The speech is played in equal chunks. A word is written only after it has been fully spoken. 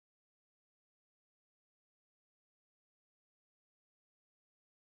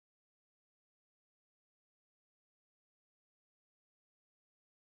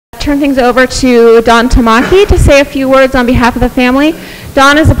turn things over to Don Tamaki to say a few words on behalf of the family.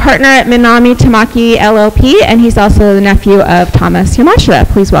 Don is a partner at Minami Tamaki LLP, and he's also the nephew of Thomas Yamashita.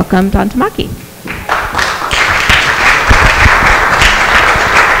 Please welcome Don Tamaki.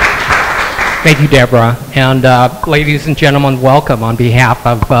 Thank you, Deborah. And ladies and gentlemen, welcome on behalf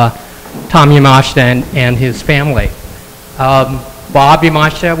of Tom Yamashita and his family. Bob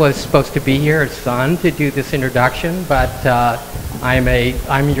Yamashita was supposed to be here, his son, to do this introduction, but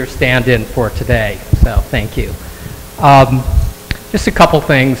I'm your stand-in for today, so thank you. Just a couple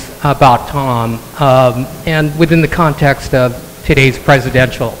things about Tom, and within the context of today's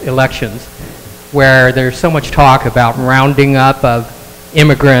presidential elections, where there's so much talk about rounding up of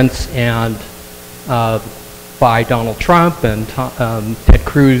immigrants and by Donald Trump and Ted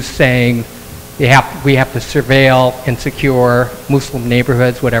Cruz saying we have to surveil and secure Muslim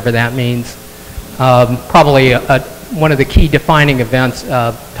neighborhoods, whatever that means. Probably one of the key defining events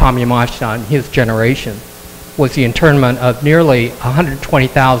of Tom Yamashita and his generation was the internment of nearly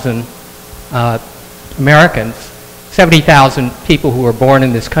 120,000 Americans, 70,000 people who were born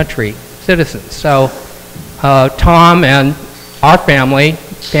in this country, citizens. So Tom and our family,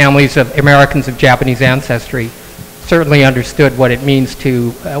 families of Americans of Japanese ancestry, certainly understood what it means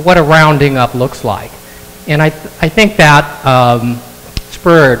to, what a rounding up looks like. And I think that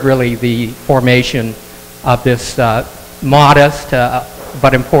spurred really the formation of this modest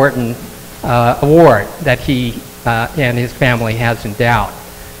but important award that he and his family has endowed.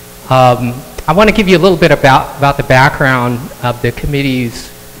 I want to give you a little bit about the background of the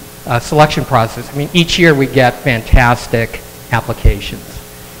committee's selection process. I mean, each year we get fantastic applications.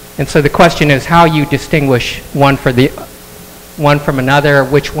 And so the question is how you distinguish one from another,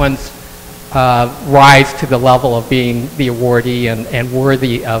 which ones rise to the level of being the awardee and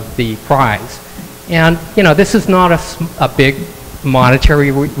worthy of the prize. And, you know, this is not a big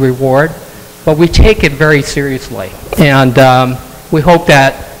monetary reward, but we take it very seriously. And we hope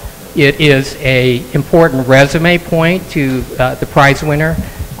that it is an important resume point to the prize winner,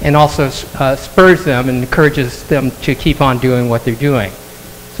 and also spurs them and encourages them to keep on doing what they're doing.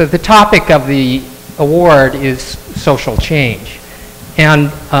 So the topic of the award is social change.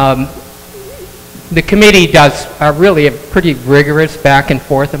 And the committee does really a pretty rigorous back and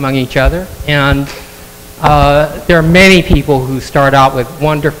forth among each other. And there are many people who start out with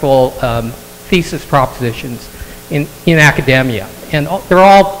wonderful thesis propositions in academia. And they're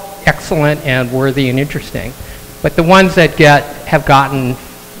all excellent and worthy and interesting. But the ones that have gotten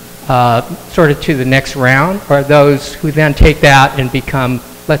sort of to the next round are those who then take that and become,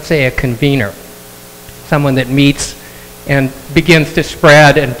 let's say, a convener, someone that meets and begins to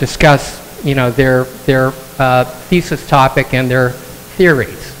spread and discuss, you know, their thesis topic and their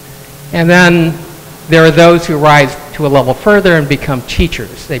theories. And then there are those who rise to a level further and become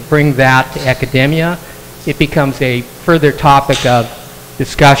teachers. They bring that to academia. It becomes a further topic of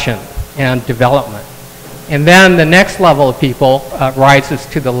discussion and development. And then the next level of people rises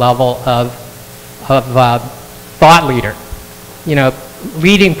to the level of thought leader, you know,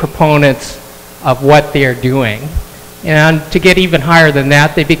 leading proponents of what they are doing. And to get even higher than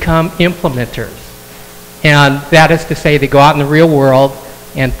that, they become implementers. And that is to say, they go out in the real world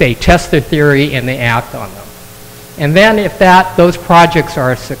and they test their theory and they act on them. And then if those projects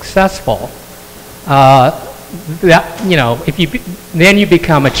are successful, then you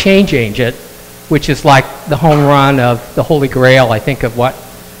become a change agent, which is like the home run of the Holy Grail, I think, of what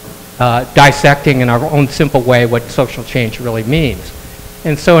dissecting in our own simple way what social change really means.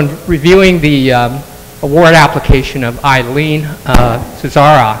 And so in reviewing the award application of Aileen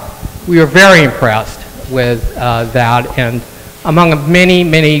Suzara, we were very impressed with that, and among many,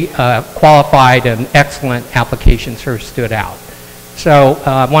 many qualified and excellent applications, hers stood out. So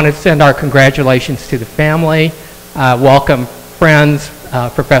I want to send our congratulations to the family, welcome friends,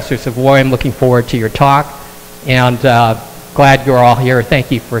 Professor Savoy. I'm looking forward to your talk, and glad you're all here.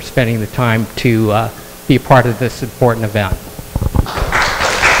 Thank you for spending the time to be a part of this important event.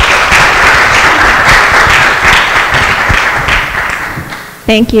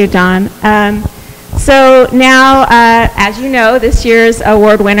 Thank you, Don. So now, as you know, this year's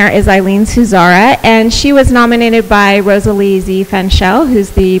award winner is Aileen Suzara, and she was nominated by Rosalie Z. Fenchel, who's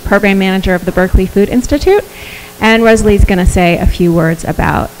the program manager of the Berkeley Food Institute. And Rosalie's going to say a few words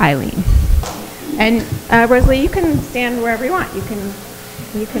about Aileen. And Rosalie, you can stand wherever you want. You can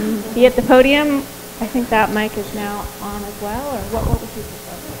be at the podium. I think that mic is now on as well, or what would you prefer?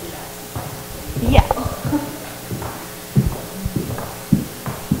 Yes.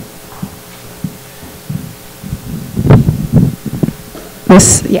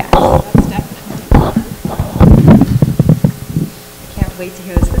 Yeah. I can't wait to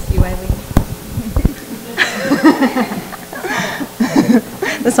hear this. you, Aileen.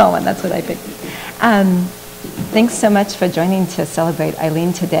 The small one, that's what I picked. Thanks so much for joining to celebrate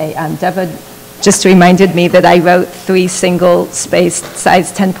Aileen today. Deborah just reminded me that I wrote 3 single-spaced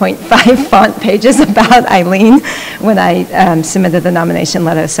size 10.5 font pages about Aileen when I submitted the nomination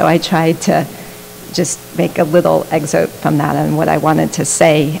letter, so I tried to just make a little excerpt from that and what I wanted to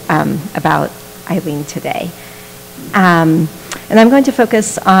say about Aileen today. And I'm going to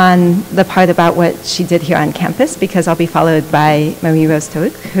focus on the part about what she did here on campus, because I'll be followed by Marie-Rose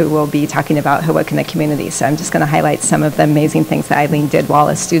Taruk, who will be talking about her work in the community. So I'm just going to highlight some of the amazing things that Aileen did while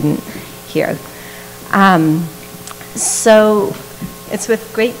a student here. So it's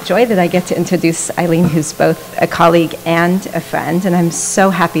with great joy that I get to introduce Aileen, who's both a colleague and a friend, and I'm so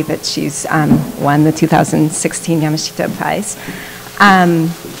happy that she's won the 2016 Yamashita Prize.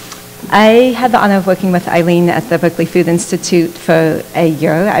 I had the honor of working with Aileen at the Berkeley Food Institute for a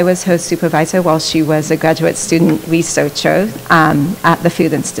year. I was her supervisor while she was a graduate student researcher at the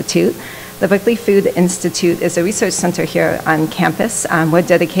Food Institute. The Berkeley Food Institute is a research center here on campus. We're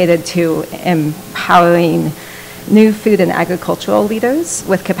dedicated to empowering new food and agricultural leaders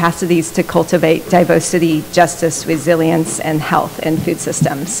with capacities to cultivate diversity, justice, resilience, and health in food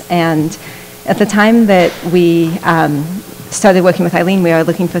systems. And at the time that we started working with Aileen, we were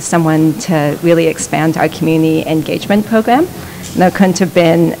looking for someone to really expand our community engagement program. And there couldn't have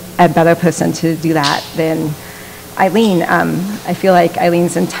been a better person to do that than Aileen. I feel like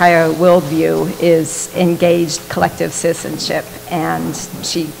Aileen's entire worldview is engaged collective citizenship, and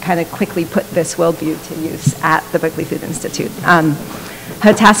she kind of quickly put this worldview to use at the Berkeley Food Institute.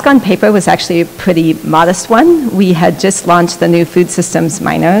 Her task on paper was actually a pretty modest one. We had just launched the new food systems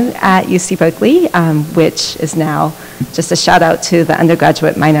minor at UC Berkeley, which is now just a shout out to the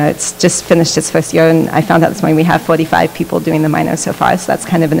undergraduate minor. It's just finished its first year, and I found out this morning we have 45 people doing the minor so far, so that's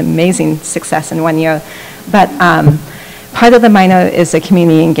kind of an amazing success in 1 year. But part of the minor is a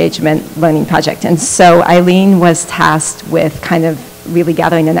community engagement learning project, and so Aileen was tasked with kind of really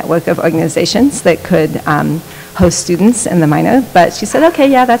gathering a network of organizations that could host students in the minor. But she said, okay,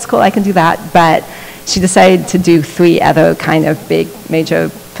 yeah, that's cool, I can do that. But she decided to do 3 other kind of big major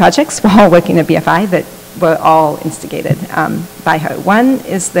projects while working at BFI that were all instigated by her. One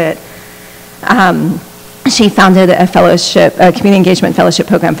is that she founded a fellowship, a community engagement fellowship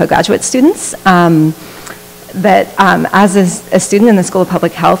program for graduate students. That as a student in the School of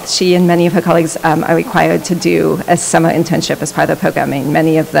Public Health, she and many of her colleagues are required to do a summer internship as part of the programming.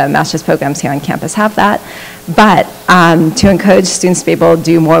 Many of the master's programs here on campus have that. But to encourage students to be able to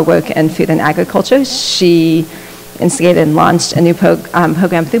do more work in food and agriculture, she instigated and launched a new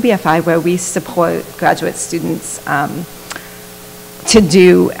program through BFI where we support graduate students to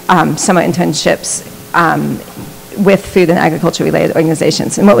do summer internships with food and agriculture related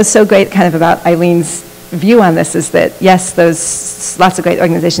organizations. And what was so great kind of about Aileen's view on this is that, yes, there's lots of great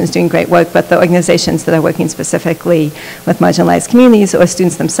organizations doing great work, but the organizations that are working specifically with marginalized communities or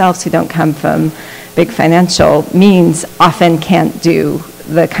students themselves who don't come from big financial means often can't do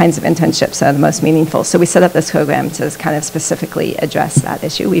the kinds of internships that are the most meaningful. So we set up this program to kind of specifically address that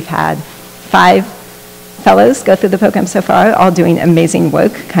issue. We've had 5 fellows go through the program so far, all doing amazing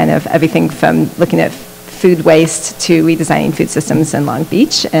work, kind of everything from looking at food waste to redesigning food systems in Long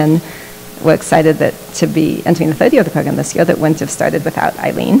Beach. And we're excited that to be entering the 3rd year of the program this year that wouldn't have started without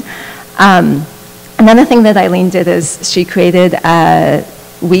Aileen. Another thing that Aileen did is she created a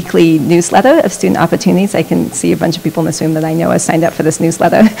weekly newsletter of student opportunities. I can see a bunch of people in this room that I know are signed up for this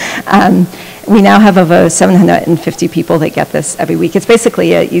newsletter. We now have over 750 people that get this every week. It's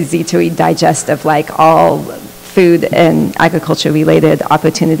basically an easy to read digest of like all food and agriculture related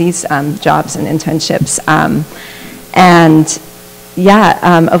opportunities, jobs and internships.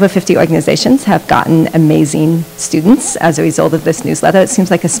 Over 50 organizations have gotten amazing students as a result of this newsletter. It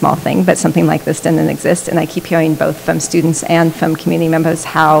seems like a small thing, but something like this didn't exist. And I keep hearing both from students and from community members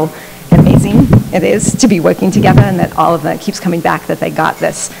how amazing it is to be working together, and that all of them keeps coming back that they got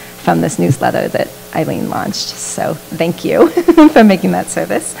this from this newsletter that Aileen launched. So thank you for making that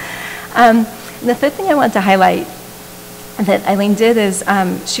service. The 3rd thing I want to highlight that Aileen did is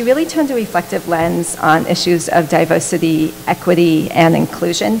she really turned a reflective lens on issues of diversity, equity, and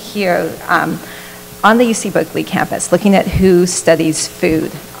inclusion here on the UC Berkeley campus, looking at who studies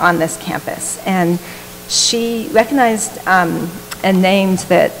food on this campus. And she recognized and named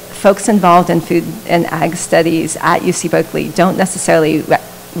that folks involved in food and ag studies at UC Berkeley don't necessarily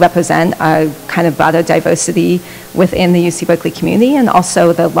represent a kind of broader diversity within the UC Berkeley community, and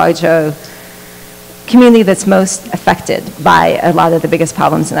also the larger community that's most affected by a lot of the biggest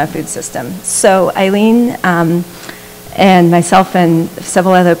problems in our food system. So Aileen And myself and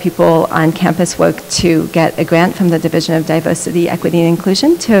several other people on campus worked to get a grant from the Division of Diversity, Equity, and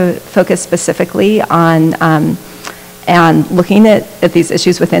Inclusion to focus specifically on and looking at these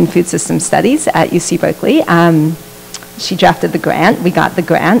issues within food system studies at UC Berkeley. She drafted the grant. We got the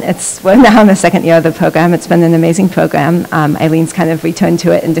grant. We're now in the second year of the program. It's been an amazing program. Eileen's kind of returned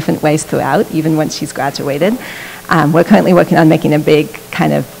to it in different ways throughout, even when she's graduated. We're currently working on making a big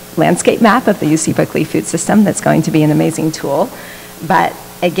kind of landscape map of the UC Berkeley food system that's going to be an amazing tool. But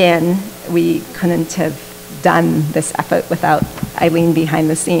again, we couldn't have done this effort without Aileen behind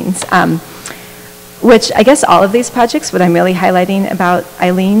the scenes. Which I guess all of these projects, what I'm really highlighting about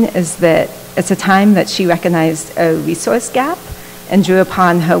Aileen is that it's a time that she recognized a resource gap and drew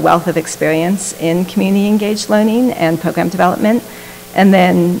upon her wealth of experience in community engaged learning and program development, and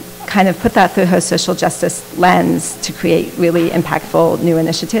then kind of put that through her social justice lens to create really impactful new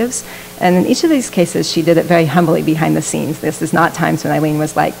initiatives. And in each of these cases, she did it very humbly behind the scenes. This is not times when Aileen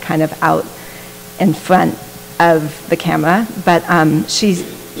was like kind of out in front of the camera, but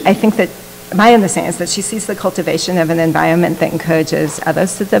I think that my understanding is that she sees the cultivation of an environment that encourages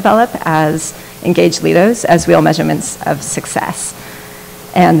others to develop as engaged leaders as real measurements of success.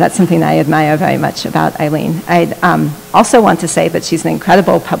 And that's something I admire very much about Aileen. I also want to say that she's an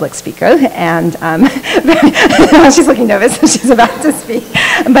incredible public speaker, and she's looking nervous as she's about to speak.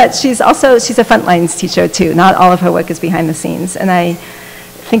 But she's a frontlines teacher too. Not all of her work is behind the scenes. And I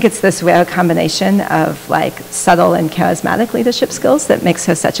think it's this rare combination of like subtle and charismatic leadership skills that makes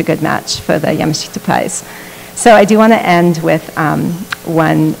her such a good match for the Yamashita Prize. So I do want to end with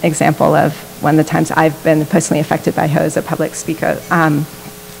one example of one of the times I've been personally affected by her as a public speaker.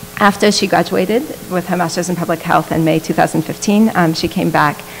 After she graduated with her master's in public health in May 2015, she came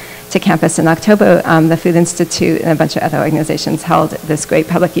back to campus in October. The Food Institute and a bunch of other organizations held this great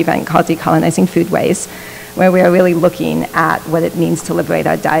public event called Decolonizing Foodways, where we are really looking at what it means to liberate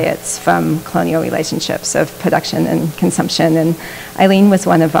our diets from colonial relationships of production and consumption. And Aileen was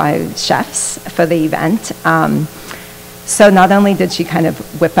one of our chefs for the event. So not only did she kind of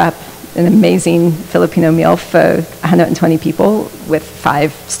whip up an amazing Filipino meal for 120 people with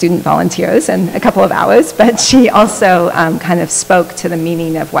 5 student volunteers in a couple of hours, but she also kind of spoke to the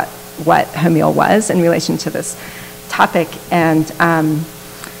meaning of what her meal was in relation to this topic. And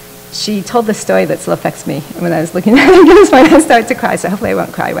she told the story that still affects me when I was looking at it. At this point I started to cry, so hopefully I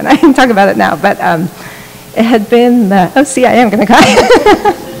won't cry when I talk about it now. But it had been I am going to cry.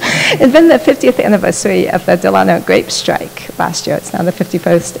 It had been the 50th anniversary of the Delano grape strike last year. It's now the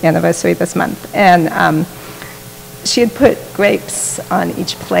 51st anniversary this month. And she had put grapes on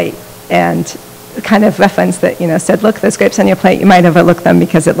each plate and kind of referenced that, said, look, there's grapes on your plate. You might overlook them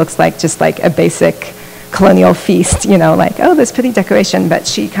because it looks like just like a basic colonial feast, like, oh, there's pretty decoration. But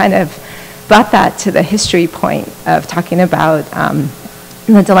she kind of brought that to the history point of talking about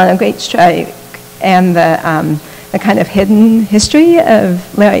the Delano grape strike and the kind of hidden history of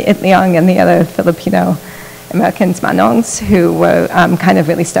Lauret Savoy and the other Filipino Americans, Manongs, who were kind of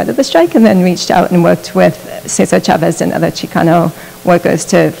really started the strike and then reached out and worked with Cesar Chavez and other Chicano workers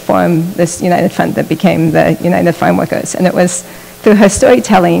to form this United Front that became the United Farm Workers. And it was through her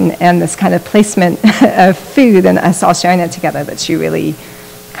storytelling and this kind of placement of food and us all sharing it together that she really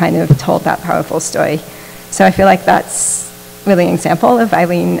kind of told that powerful story. So I feel like that's really an example of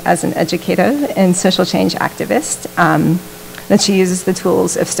Aileen as an educator and social change activist, that she uses the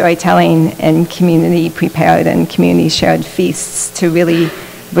tools of storytelling and community prepared and community shared feasts to really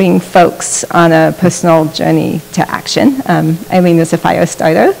bring folks on a personal journey to action. Aileen is a fire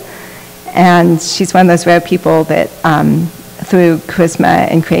starter, and she's one of those rare people that through charisma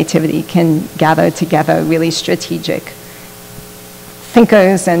and creativity can gather together really strategic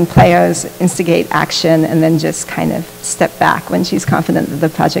thinkers and players, instigate action, and then just kind of step back when she's confident that the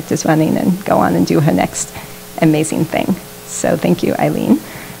project is running and go on and do her next amazing thing. So thank you, Aileen.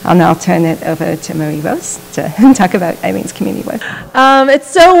 I'll now turn it over to Marie Rose to talk about Eileen's community work. It's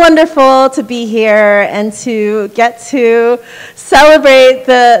so wonderful to be here and to get to celebrate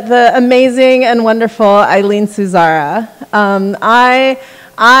the amazing and wonderful Aileen Suzara.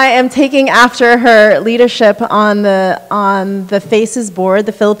 I am taking after her leadership on the FACES board,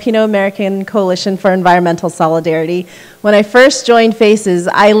 the Filipino American Coalition for Environmental Solidarity. When I first joined FACES,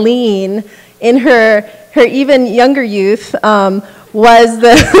 Aileen, in her even younger youth, was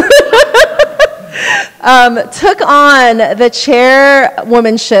the took on the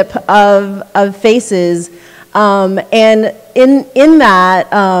chairwomanship of FACES, and in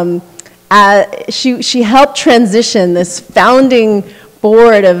that she helped transition this founding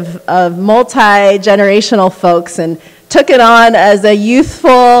board of multi-generational folks and took it on as a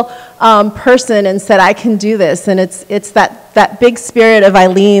youthful person and said, I can do this. And it's that big spirit of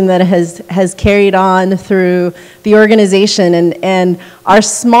Aileen that has carried on through the organization. And our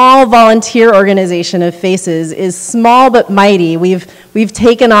small volunteer organization of FACES is small but mighty. We've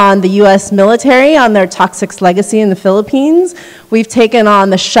taken on the US military on their toxic legacy in the Philippines. We've taken on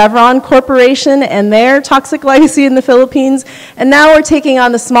the Chevron Corporation and their toxic legacy in the Philippines. And now we're taking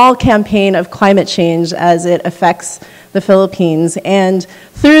on the small campaign of climate change as it affects the Philippines. And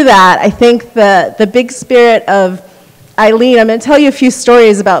through that, I think the big spirit of Aileen, I'm going to tell you a few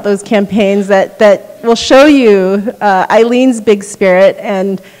stories about those campaigns that will show you Eileen's big spirit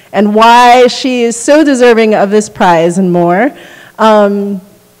and why she is so deserving of this prize and more. One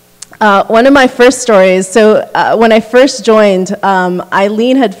of my first stories, so when I first joined,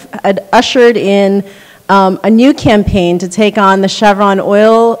 Aileen had ushered in a new campaign to take on the Chevron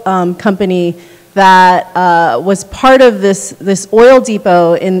oil company that was part of this oil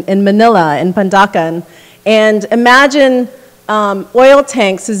depot in Manila, in Pandacan. And imagine oil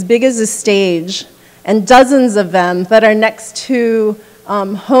tanks as big as a stage and dozens of them that are next to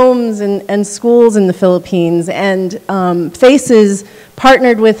homes and schools in the Philippines. And FACES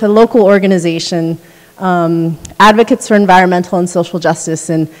partnered with a local organization, Advocates for Environmental and Social Justice.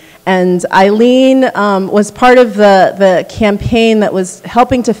 And Aileen was part of the campaign that was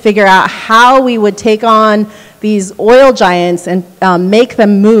helping to figure out how we would take on these oil giants and make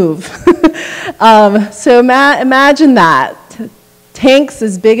them move. So imagine that. Tanks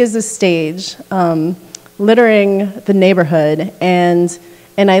as big as a stage, littering the neighborhood, and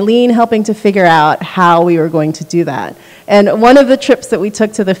Aileen helping to figure out how we were going to do that. And one of the trips that we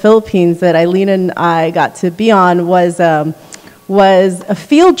took to the Philippines that Aileen and I got to be on was a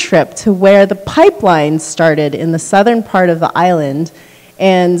field trip to where the pipeline started in the southern part of the island.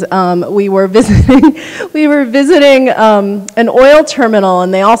 And we were visiting an oil terminal,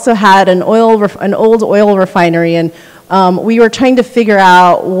 and they also had an old oil refinery, and we were trying to figure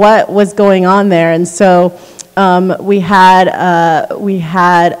out what was going on there. And so we had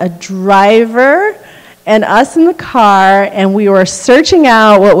a driver and us in the car, and we were searching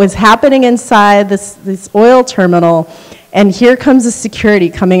out what was happening inside this oil terminal. And here comes the security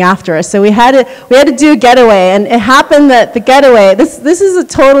coming after us. So we had to do a getaway, and it happened that the getaway, this is a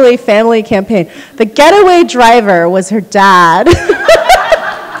totally family campaign. The getaway driver was her dad.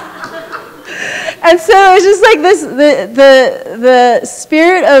 And so it's just like this, the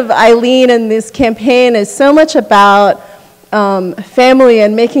spirit of Aileen and this campaign is so much about family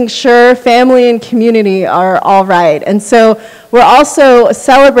and making sure family and community are all right. And so we're also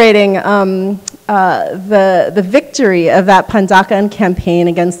celebrating the victory of that Pandacan campaign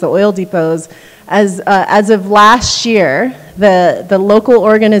against the oil depots. As of last year, the local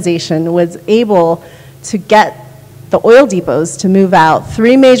organization was able to get the oil depots to move out.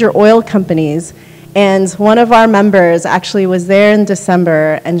 3 major oil companies, and one of our members actually was there in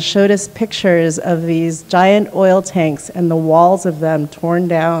December and showed us pictures of these giant oil tanks and the walls of them torn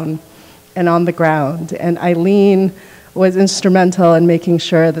down and on the ground. And Aileen was instrumental in making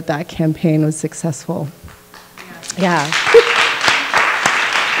sure that that campaign was successful. Yeah.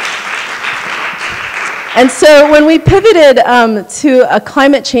 And so when we pivoted to a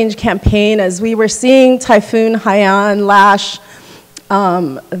climate change campaign, as we were seeing Typhoon Haiyan lash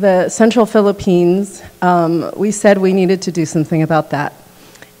the central Philippines, we said we needed to do something about that.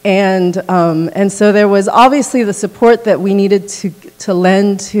 And so there was obviously the support that we needed to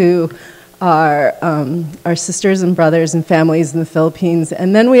lend to our sisters and brothers and families in the Philippines.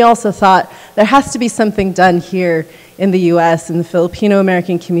 And then we also thought there has to be something done here in the US, in the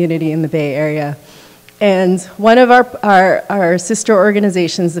Filipino-American community in the Bay Area. And one of our sister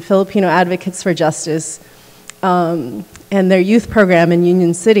organizations, the Filipino Advocates for Justice, and their youth program in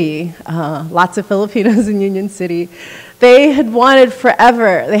Union City, lots of Filipinos in Union City, they had wanted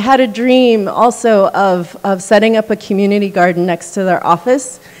forever, they had a dream also of setting up a community garden next to their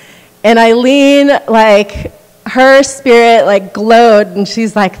office. And Aileen, like, her spirit like glowed, and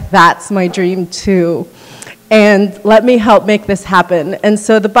she's like, that's my dream too. And let me help make this happen. And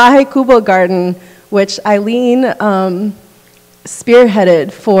so the Bahay Kubo Garden, which Aileen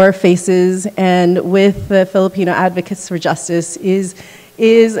spearheaded for FACES and with the Filipino Advocates for Justice, is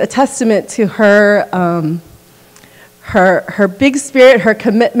a testament to her her big spirit, her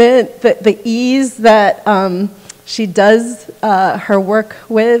commitment, the ease that she does her work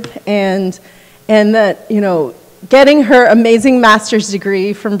with, and that, you know, getting her amazing master's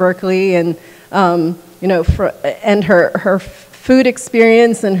degree from Berkeley, and you know, and her food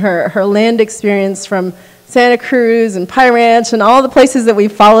experience and her land experience from Santa Cruz and Pie Ranch and all the places that we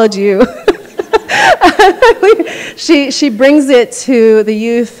followed you She brings it to the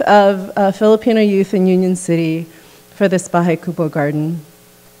youth of Filipino youth in Union City for this Bahay Kubo garden.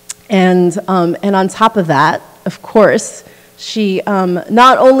 And on top of that, of course, she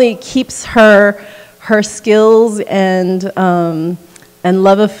not only keeps her skills and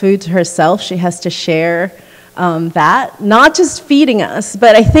love of food to herself, she has to share that, not just feeding us,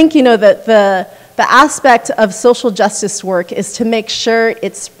 but I think, you know, that the aspect of social justice work is to make sure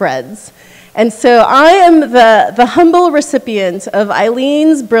it spreads. And so I am the humble recipient of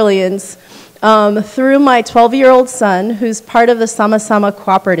Aileen's brilliance through my 12-year-old son, who's part of the Sama Sama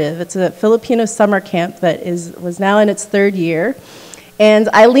Cooperative. It's a Filipino summer camp that was now in its 3rd year. And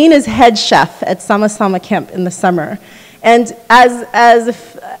Aileen is head chef at Sama Sama Camp in the summer. And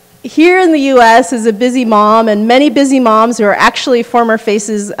as here in the U.S. is a busy mom, and many busy moms who are actually former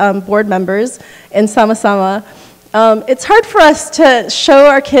FACES board members in Sama Sama, it's hard for us to show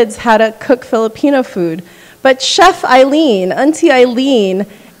our kids how to cook Filipino food. But Chef Aileen, Auntie Aileen,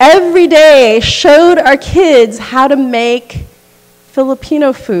 every day showed our kids how to make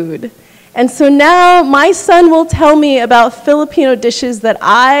Filipino food. And so now my son will tell me about Filipino dishes that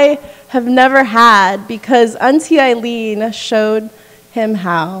I have never had because Auntie Aileen showed him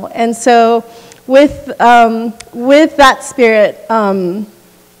how. And so with that spirit and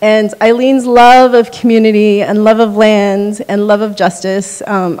Aileen's love of community and love of land and love of justice,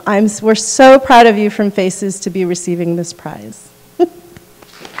 we're so proud of you from FACES to be receiving this prize.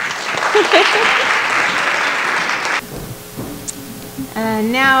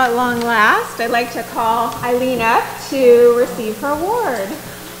 And now, at long last, I'd like to call Aileen up to receive her award.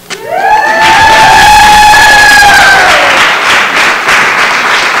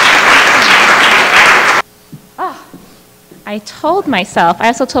 I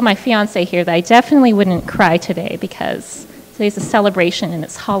also told my fiance here that I definitely wouldn't cry today because today's a celebration and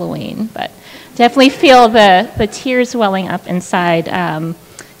it's Halloween, but definitely feel the tears welling up inside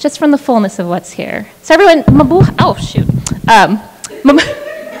just from the fullness of what's here. So everyone,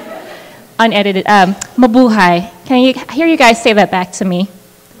 unedited, mabuhay. Can you hear you guys say that back to me?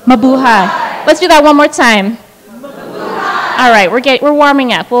 Mabuhay. Let's do that one more time. All right, we're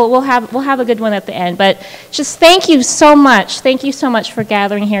warming up. We'll have a good one at the end. But just thank you so much. Thank you so much for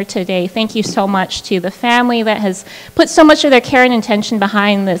gathering here today. Thank you so much to the family that has put so much of their care and intention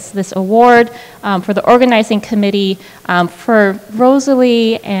behind this award, for the organizing committee, for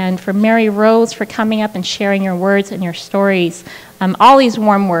Rosalie and for Mary Rose for coming up and sharing your words and your stories. All these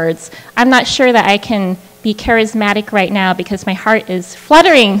warm words. I'm not sure that I can be charismatic right now because my heart is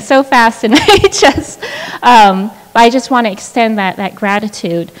fluttering so fast and I just want to extend that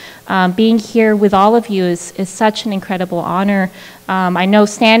gratitude. Being here with all of you is such an incredible honor. I know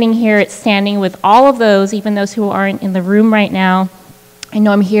standing here, it's standing with all of those, even those who aren't in the room right now. I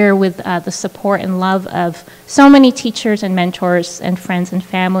know I'm here with the support and love of so many teachers and mentors and friends and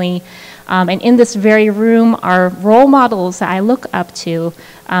family. And in this very room are role models that I look up to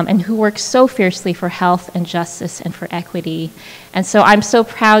and who work so fiercely for health and justice and for equity. And so I'm so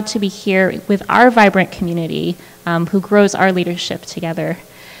proud to be here with our vibrant community who grows our leadership together.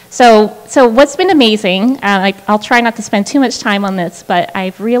 So what's been amazing, I'll try not to spend too much time on this, but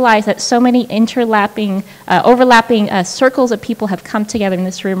I've realized that so many overlapping circles of people have come together in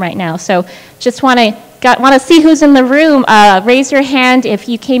this room right now. So just want to see who's in the room. Raise your hand if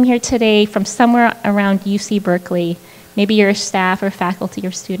you came here today from somewhere around UC Berkeley. Maybe you're staff or faculty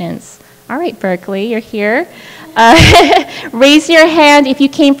or students. All right, Berkeley, you're here. Raise your hand if you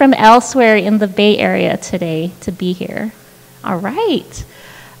came from elsewhere in the Bay Area today to be here. All right.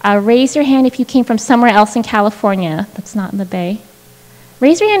 Raise your hand if you came from somewhere else in California that's not in the Bay.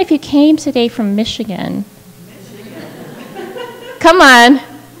 Raise your hand if you came today from Michigan. Come on.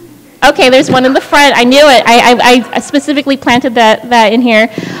 Okay, there's one in the front. I knew it. I specifically planted that in here.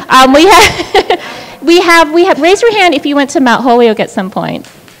 We have. Raise your hand if you went to Mount Holyoke at some point.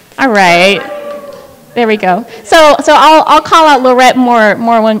 All right. There we go. So I'll call out Lauret more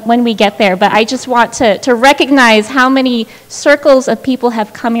when we get there, but I just want to recognize how many circles of people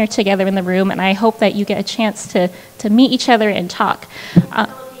have come here together in the room, and I hope that you get a chance to meet each other and talk.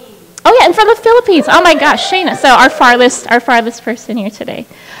 Oh yeah, and from the Philippines. Oh my gosh, Shayna. So our farthest person here today.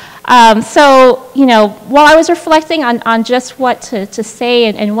 So, you know, while I was reflecting on just what to say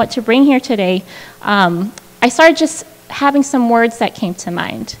and what to bring here today, I started just having some words that came to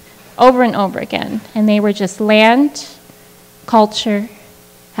mind over and over again. And they were just land, culture,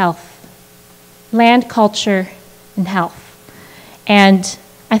 health. Land, culture, and health. And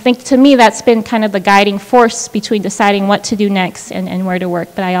I think to me that's been kind of the guiding force between deciding what to do next and where to work.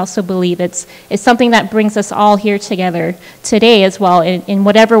 But I also believe it's something that brings us all here together today as well in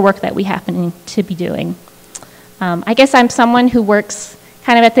whatever work that we happen to be doing. I guess I'm someone who works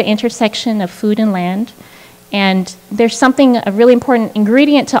kind of at the intersection of food and land. And there's something, a really important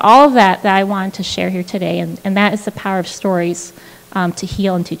ingredient to all of that I want to share here today, and that is the power of stories to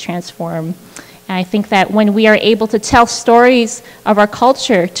heal and to transform. And I think that when we are able to tell stories of our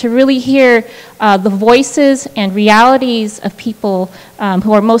culture, to really hear the voices and realities of people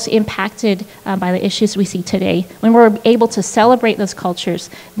who are most impacted by the issues we see today, when we're able to celebrate those cultures,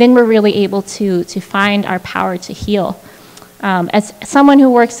 then we're really able to find our power to heal. As someone who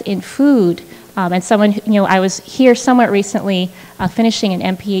works in food, and someone who, I was here somewhat recently finishing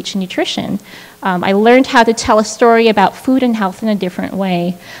an MPH in nutrition. I learned how to tell a story about food and health in a different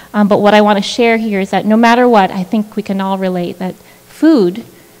way. But what I want to share here is that no matter what, I think we can all relate that food,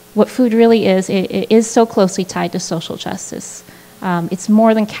 what food really is, it is so closely tied to social justice. It's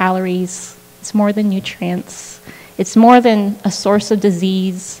more than calories. It's more than nutrients. It's more than a source of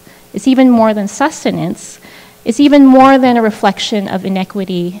disease. It's even more than sustenance. It's even more than a reflection of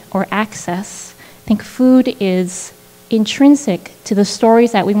inequity or access. I think food is intrinsic to the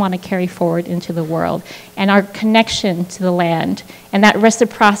stories that we want to carry forward into the world and our connection to the land and that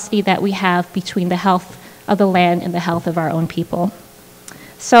reciprocity that we have between the health of the land and the health of our own people.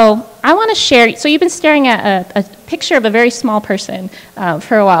 So I want to share, so you've been staring at a picture of a very small person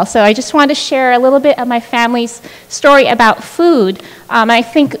for a while. So I just wanted to share a little bit of my family's story about food. I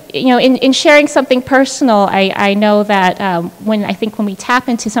think, in sharing something personal, I know that when we tap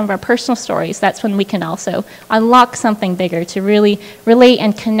into some of our personal stories, that's when we can also unlock something bigger to really relate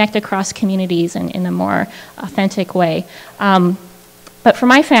and connect across communities in a more authentic way. But for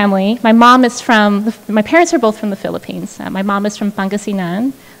my family, my parents are both from the Philippines. My mom is from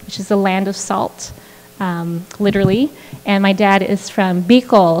Pangasinan, which is the land of salt, literally. And my dad is from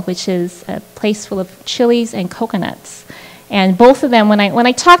Bicol, which is a place full of chilies and coconuts. And both of them, when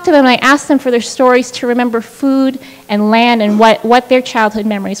I talk to them, I ask them for their stories to remember food and land and what their childhood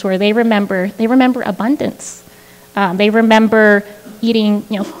memories were. They remember abundance. They remember eating,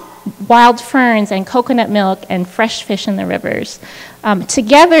 wild ferns and coconut milk and fresh fish in the rivers.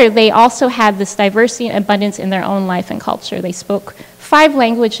 Together, they also had this diversity and abundance in their own life and culture. They spoke 5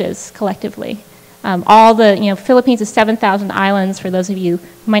 languages collectively. Philippines is 7,000 islands, for those of you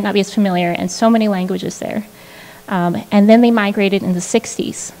who might not be as familiar, and so many languages there. And then they migrated in the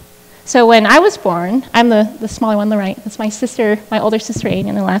 60s. So when I was born, I'm the smaller one on the right. That's my sister, my older sister, Aileen,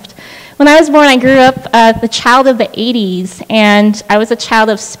 on the left. When I was born, I grew up the child of the 80s, and I was a child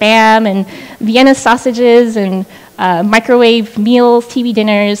of Spam and Vienna sausages and microwave meals, TV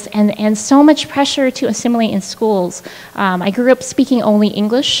dinners, and so much pressure to assimilate in schools. I grew up speaking only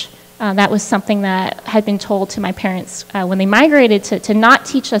English. That was something that had been told to my parents when they migrated to not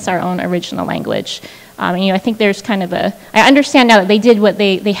teach us our own original language. I think there's kind of I understand now that they did what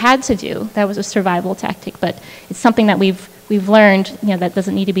they had to do. That was a survival tactic, but it's something that we've learned, that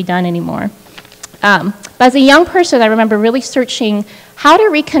doesn't need to be done anymore. But as a young person, I remember really searching how to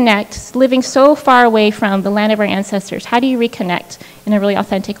reconnect, living so far away from the land of our ancestors. How do you reconnect in a really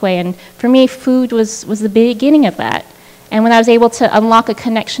authentic way? And for me, food was the beginning of that. And when I was able to unlock a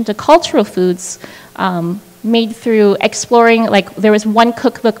connection to cultural foods, made through exploring, there was one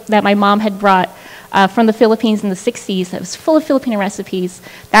cookbook that my mom had brought from the Philippines in the 60s that was full of Filipino recipes.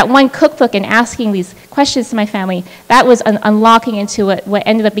 That one cookbook and asking these questions to my family, that was unlocking into what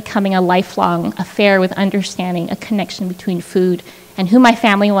ended up becoming a lifelong affair with understanding a connection between food and who my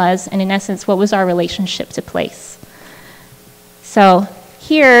family was, and in essence, what was our relationship to place. So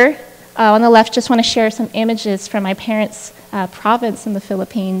here, on the left, just want to share some images from my parents' province in the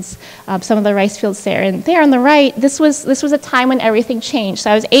Philippines, some of the rice fields there. And there on the right, this was a time when everything changed.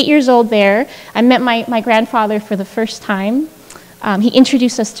 So I was 8 years old there. I met my grandfather for the first time. He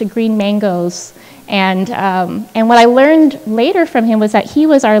introduced us to green mangoes. And what I learned later from him was that he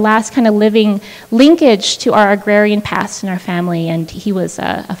was our last kind of living linkage to our agrarian past in our family. And he was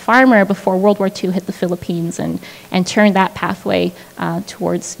a farmer before World War II hit the Philippines and turned that pathway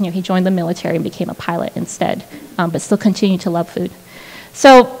towards, he joined the military and became a pilot instead, but still continued to love food.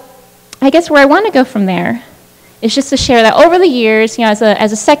 So I guess where I want to go from there is just to share that over the years, as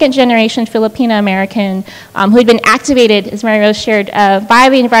a second-generation Filipino-American who had been activated, as Mary Rose shared, by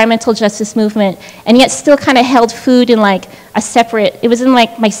the environmental justice movement, and yet still kind of held food in a separate, it was in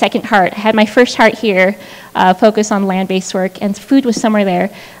my second heart. I had my first heart here, focused on land-based work, and food was somewhere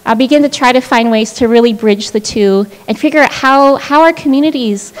there. I began to try to find ways to really bridge the two and figure out how our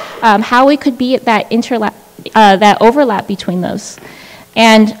communities, how we could be at that overlap between those.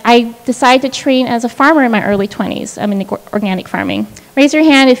 And I decided to train as a farmer in my early 20s. I'm in organic farming. Raise your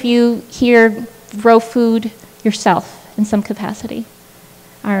hand if you here grow food yourself in some capacity.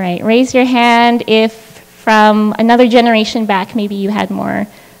 All right, raise your hand if from another generation back, maybe you had more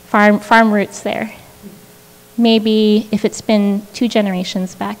farm roots there. Maybe if it's been 2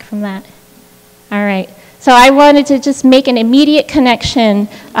 generations back from that. All right, so I wanted to just make an immediate connection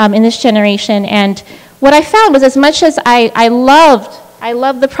in this generation. And what I found was, as much as I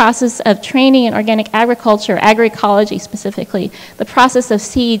loved the process of training in organic agriculture, agroecology specifically, the process of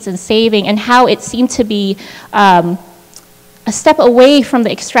seeds and saving, and how it seemed to be a step away from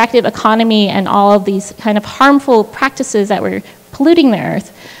the extractive economy and all of these kind of harmful practices that were polluting the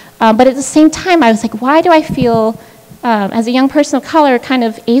earth. But at the same time, I was like, why do I feel, as a young person of color, kind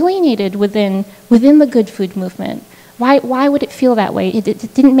of alienated within the good food movement? Why would it feel that way? It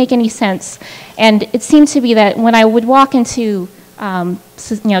didn't make any sense. And it seemed to be that when I would walk into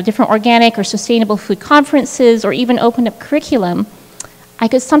different organic or sustainable food conferences, or even open up curriculum, I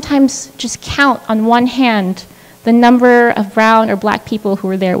could sometimes just count on one hand the number of brown or black people who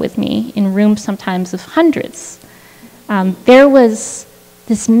were there with me in rooms sometimes of hundreds. There was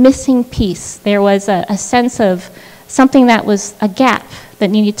this missing piece. There was a sense of something that was a gap that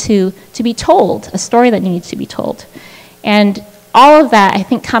needed to be told, a story that needed to be told. And all of that, I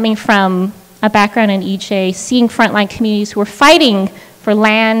think, coming from a background in EJ, seeing frontline communities who were fighting for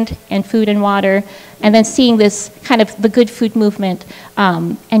land and food and water, and then seeing this kind of the good food movement,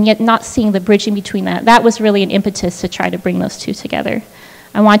 and yet not seeing the bridging between that. That was really an impetus to try to bring those two together.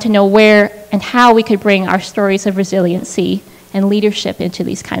 I wanted to know where and how we could bring our stories of resiliency and leadership into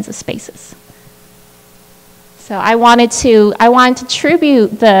these kinds of spaces. So I wanted to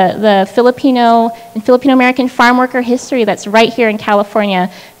tribute the Filipino and Filipino-American farm worker history that's right here in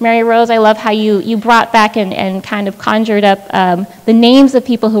California. Mary Rose, I love how you brought back and kind of conjured up the names of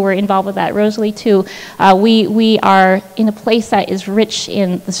people who were involved with that. Rosalie too. We are in a place that is rich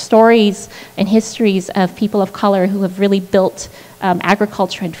in the stories and histories of people of color who have really built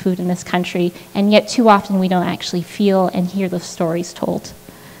agriculture and food in this country, and yet too often we don't actually feel and hear those stories told.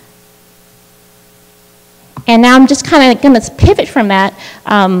 And now I'm just kind of going to pivot from that.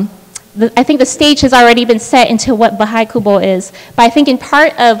 I think the stage has already been set into what Bahay Kubo is, but I think in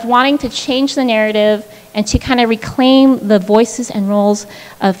part of wanting to change the narrative and to kind of reclaim the voices and roles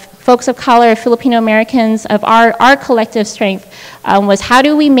of folks of color, Filipino Americans, of our collective strength, was how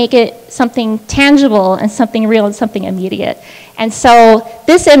do we make it something tangible and something real and something immediate. And so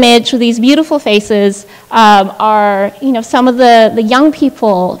this image with these beautiful faces are some of the young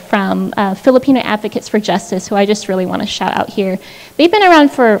people from Filipino Advocates for Justice, who I just really want to shout out here. They've been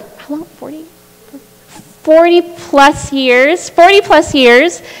around for, how long, 40 plus years,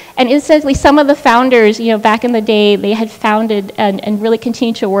 and incidentally, some of the founders, back in the day, they had founded and really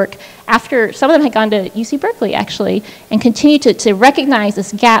continued to work after, some of them had gone to UC Berkeley, actually, and continued to recognize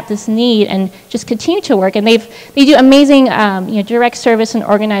this gap, this need, and just continue to work. And they do amazing, direct service and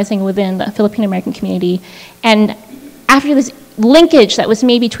organizing within the Filipino American community. And after this linkage that was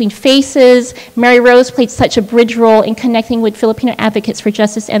made between faces, Mary Rose played such a bridge role in connecting with Filipino Advocates for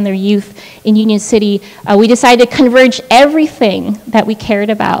Justice and their youth in Union City. We decided to converge everything that we cared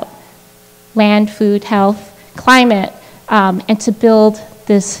about, land, food, health, climate, and to build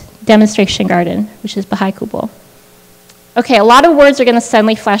this demonstration garden, which is Bahay Kubo. Okay, a lot of words are going to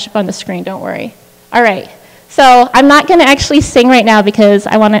suddenly flash up on the screen, don't worry. All right, so I'm not going to actually sing right now because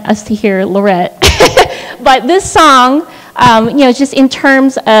I want us to hear Lauret. But this song, just in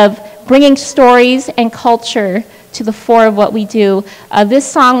terms of bringing stories and culture to the fore of what we do, this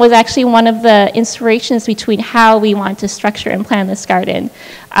song was actually one of the inspirations between how we want to structure and plan this garden.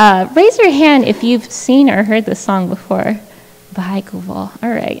 Raise your hand if you've seen or heard this song before. Bahay Kubo. All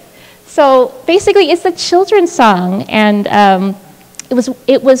right. So basically, it's a children's song, and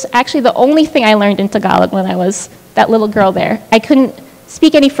it was actually the only thing I learned in Tagalog when I was that little girl there. I couldn't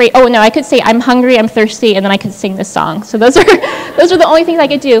speak any phrase. Oh no, I could say I'm hungry, I'm thirsty, and then I could sing this song. So those are the only things I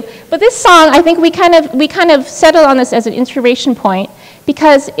could do. But this song, I think we kind of settled on this as an inspiration point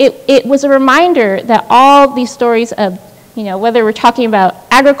because it was a reminder that all these stories of, whether we're talking about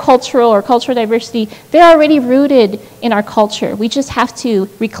agricultural or cultural diversity, they're already rooted in our culture. We just have to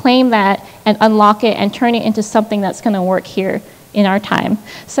reclaim that and unlock it and turn it into something that's going to work here in our time.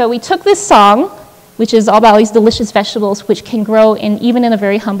 So we took this song, which is all about these delicious vegetables which can grow even in a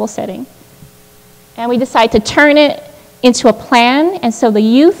very humble setting. And we decided to turn it into a plan. And so the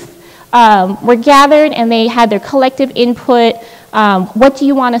youth were gathered and they had their collective input What do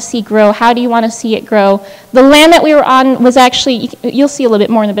you want to see grow? How do you want to see it grow? The land that we were on was actually, you'll see a little bit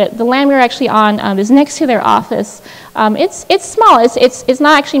more in a bit, the land we were actually on is next to their office. It's small, it's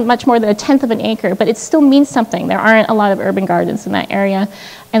not actually much more than 1/10 of an acre, but it still means something. There aren't a lot of urban gardens in that area.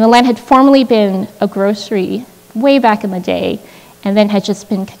 And the land had formerly been a grocery way back in the day, and then had just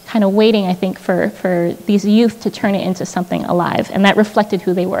been kind of waiting, I think, for these youth to turn it into something alive, and that reflected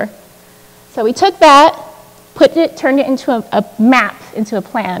who they were. So we took that, turned it into a map, into a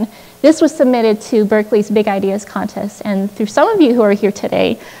plan. This was submitted to Berkeley's Big Ideas contest, and through some of you who are here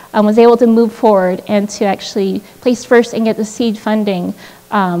today, was able to move forward and to actually place first and get the seed funding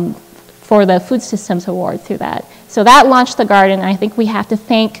for the Food Systems Award through that. So that launched the garden. I think we have to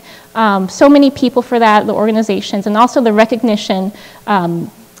thank so many people for that, the organizations, and also the recognition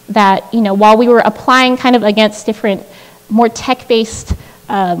that, while we were applying kind of against different, more tech-based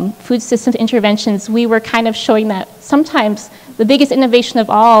food systems interventions, we were kind of showing that sometimes the biggest innovation of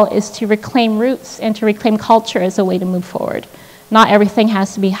all is to reclaim roots and to reclaim culture as a way to move forward. Not everything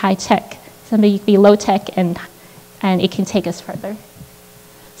has to be high-tech. Something can be low-tech, and it can take us further.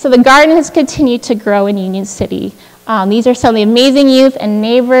 So the garden has continued to grow in Union City. These are some of the amazing youth and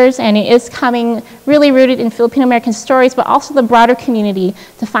neighbors, and it is coming really rooted in Filipino American stories, but also the broader community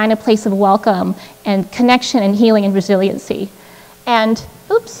to find a place of welcome and connection and healing and resiliency. And,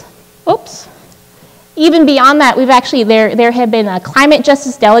 even beyond that, we've actually, there have been climate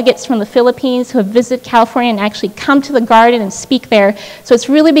justice delegates from the Philippines who have visited California and actually come to the garden and speak there. So it's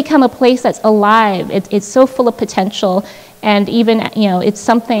really become a place that's alive. It's so full of potential. And even, it's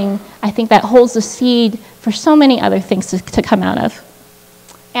something, I think, that holds the seed for so many other things to come out of.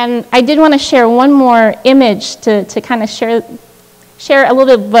 And I did want to share one more image to kind of share a little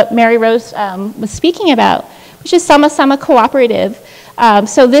bit of what Mary Rose was speaking about, which is Sama Sama Cooperative.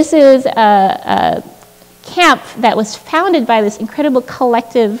 So this is a camp that was founded by this incredible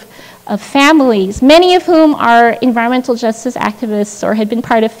collective of families, many of whom are environmental justice activists or had been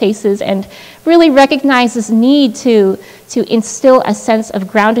part of FACES, and really recognize this need to instill a sense of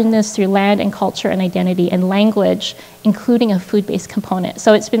groundedness through land and culture and identity and language, including a food-based component.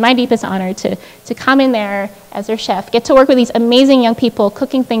 So it's been my deepest honor to come in there as their chef, get to work with these amazing young people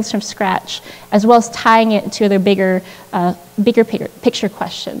cooking things from scratch, as well as tying it to their bigger picture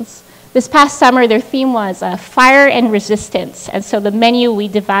questions. This past summer, their theme was fire and resistance, and so the menu we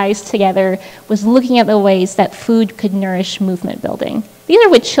devised together was looking at the ways that food could nourish movement building. These are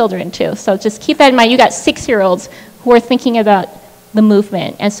with children too, so just keep that in mind. You got 6-year-olds who are thinking about the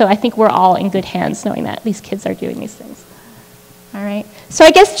movement, and so I think we're all in good hands knowing that these kids are doing these things. All right, so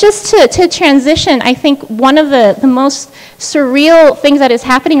I guess just to transition, I think one of the most surreal things that is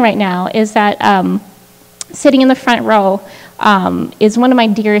happening right now is that sitting in the front row, is one of my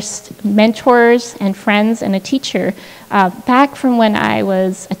dearest mentors and friends and a teacher back from when I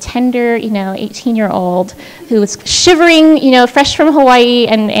was a tender, 18-year-old who was shivering, fresh from Hawaii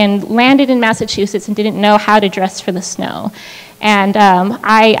and landed in Massachusetts and didn't know how to dress for the snow. And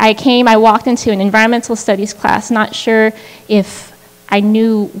I walked into an environmental studies class, not sure if I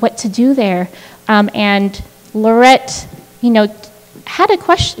knew what to do there. And Lauret, had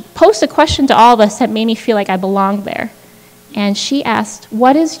posed a question to all of us that made me feel like I belonged there. And she asked,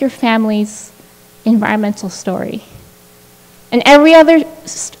 what is your family's environmental story? And every other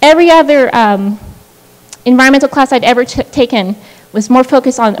environmental class I'd ever taken was more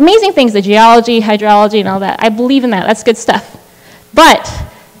focused on amazing things, the geology, hydrology, and all that. I believe in that. That's good stuff. But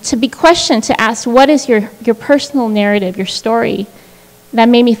to be questioned, to ask, what is your personal narrative, your story, that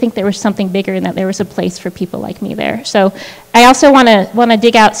made me think there was something bigger and that there was a place for people like me there. So I also want to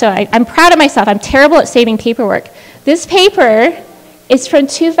dig out. So I'm proud of myself. I'm terrible at saving paperwork. This paper is from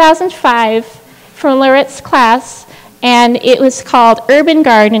 2005 from Lauret's class, and it was called Urban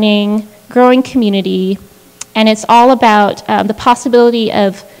Gardening, Growing Community, and it's all about the possibility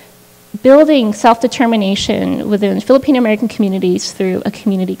of building self-determination within Filipino American communities through a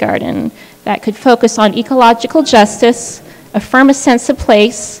community garden that could focus on ecological justice, affirm a sense of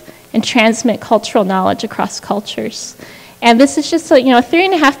place, and transmit cultural knowledge across cultures. And this is just a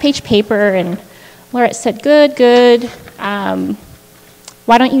 3.5-page paper, and Lauret said, good,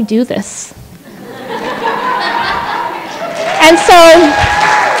 why don't you do this? and so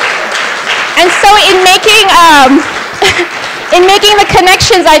in making in making the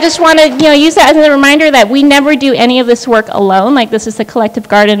connections, I just want to use that as a reminder that we never do any of this work alone. Like, this is a collective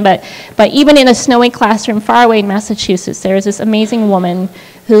garden, but even in a snowy classroom far away in Massachusetts, there is this amazing woman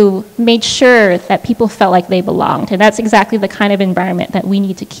who made sure that people felt like they belonged. And that's exactly the kind of environment that we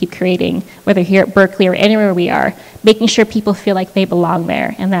need to keep creating, whether here at Berkeley or anywhere we are, making sure people feel like they belong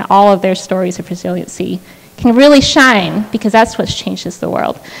there and that all of their stories of resiliency can really shine, because that's what changes the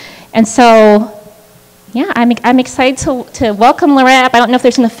world. And so, yeah, I'm excited to welcome Lauret up. I don't know if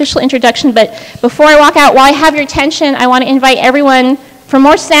there's an official introduction, but before I walk out, while I have your attention, I want to invite everyone for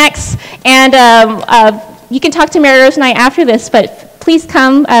more snacks. And you can talk to Mary Rose and I after this, but please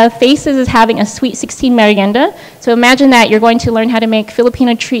come. Faces is having a Sweet 16 merienda. So imagine that you're going to learn how to make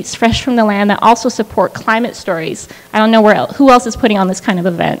Filipino treats fresh from the land that also support climate stories. I don't know who else is putting on this kind of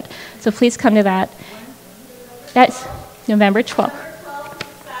event. So please come to that. That's November 12th.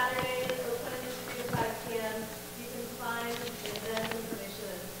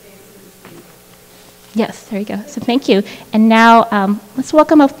 Yes, there you go. So thank you. And now let's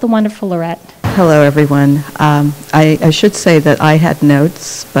welcome up the wonderful Lauret. Hello, everyone. I should say that I had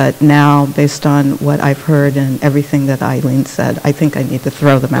notes, but now, based on what I've heard and everything that Aileen said, I think I need to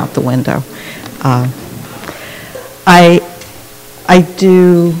throw them out the window. I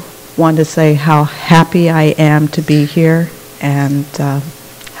do want to say how happy I am to be here, and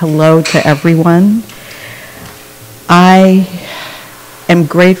hello to everyone. I am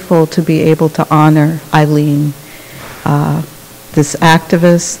grateful to be able to honor Aileen, this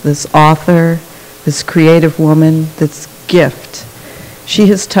activist, this author, this creative woman, this gift. She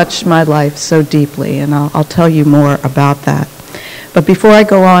has touched my life so deeply, and I'll tell you more about that. But before I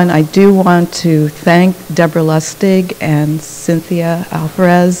go on, I do want to thank Deborah Lustig and Cynthia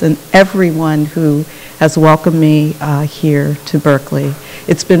Alvarez and everyone who has welcomed me here to Berkeley.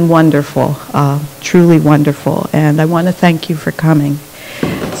 It's been wonderful, truly wonderful, and I want to thank you for coming.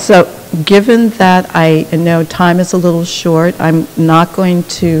 So, given that I know time is a little short, I'm not going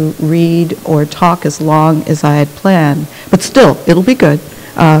to read or talk as long as I had planned, but still, it'll be good.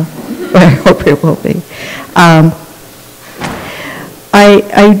 I hope it will be.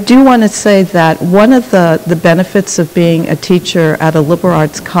 I do want to say that one of the benefits of being a teacher at a liberal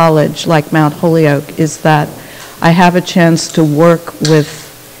arts college like Mount Holyoke is that I have a chance to work with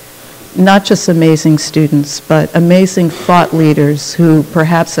not just amazing students, but amazing thought leaders who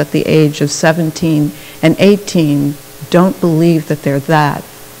perhaps at the age of 17 and 18 don't believe that they're that,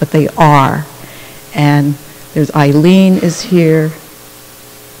 but they are. And there's Aileen is here,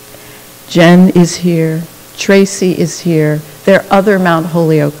 Jen is here, Tracy is here. There are other Mount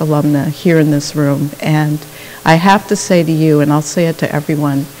Holyoke alumna here in this room. And I have to say to you, and I'll say it to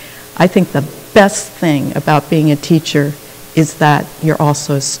everyone, I think the best thing about being a teacher is that you're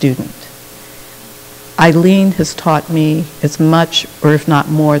also a student. Aileen has taught me as much, or if not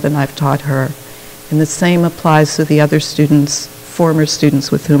more, than I've taught her. And the same applies to the other students, former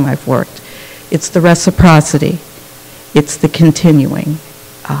students with whom I've worked. It's the reciprocity. It's the continuing.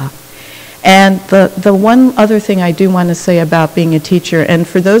 And the one other thing I do want to say about being a teacher, and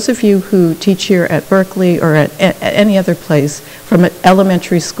for those of you who teach here at Berkeley or at any other place, from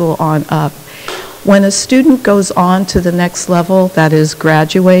elementary school on up, when a student goes on to the next level, that is,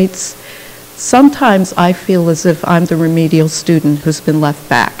 graduates, sometimes I feel as if I'm the remedial student who's been left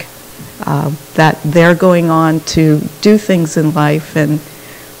back, that they're going on to do things in life, and,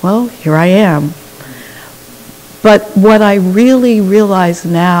 well, here I am. But what I really realize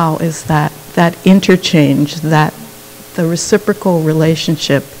now is that interchange, that the reciprocal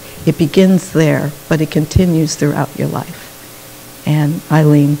relationship, it begins there, but it continues throughout your life. And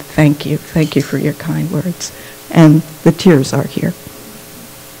Aileen, thank you. Thank you for your kind words. And the tears are here.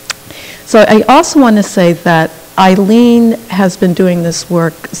 So I also want to say that Aileen has been doing this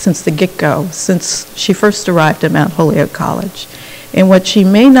work since the get-go, since she first arrived at Mount Holyoke College. And what she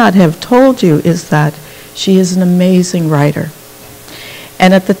may not have told you is that she is an amazing writer.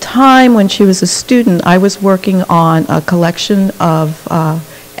 And at the time when she was a student, I was working on a collection of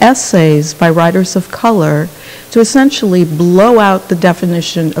essays by writers of color to essentially blow out the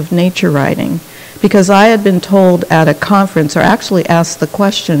definition of nature writing, because I had been told at a conference, or actually asked the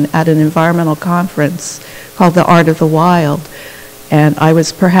question at an environmental conference called The Art of the Wild, and I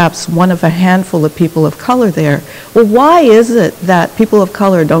was perhaps one of a handful of people of color there. Well, why is it that people of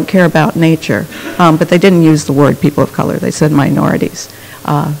color don't care about nature? But they didn't use the word people of color, they said minorities.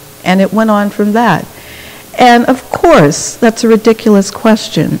 And it went on from that. And of course, that's a ridiculous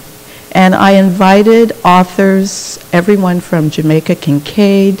question. And I invited authors, everyone from Jamaica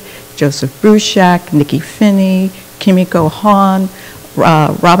Kincaid, Joseph Bruchac, Nikki Finney, Kimiko Han,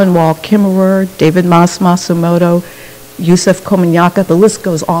 Robin Wall Kimmerer, David Masumoto, Yusef Komunyakaa, the list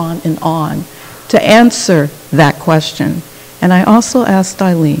goes on, to answer that question. And I also asked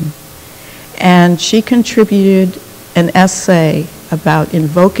Aileen, and she contributed an essay about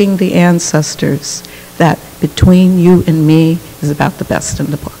invoking the ancestors that Between You and Me is about the best in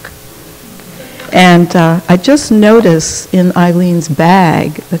the book. And I just noticed in Eileen's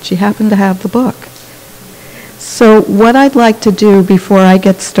bag that she happened to have the book. So what I'd like to do before I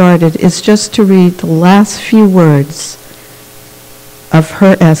get started is just to read the last few words of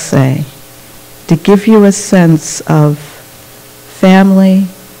her essay to give you a sense of family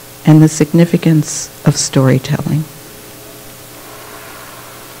and the significance of storytelling.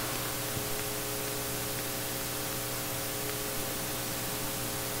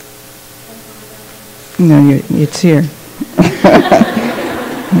 No, it's here.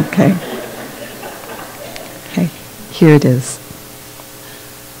 Okay. Okay, here it is.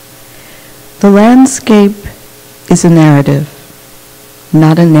 The landscape is a narrative,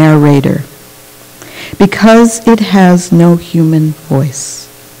 not a narrator, because it has no human voice.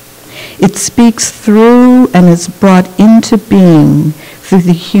 It speaks through and is brought into being through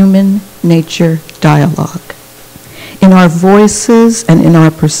the human nature dialogue. In our voices and in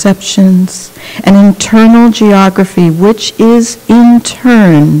our perceptions, an internal geography which is in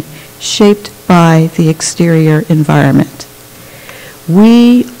turn shaped by the exterior environment.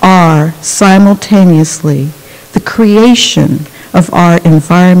 We are simultaneously the creation of our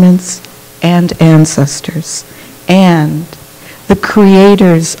environments and ancestors, and the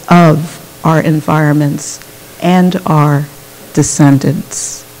creators of our environments and our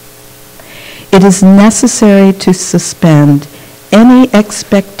descendants. It is necessary to suspend any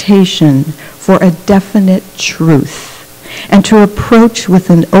expectation for a definite truth and to approach with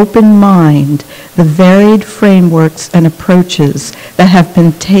an open mind the varied frameworks and approaches that have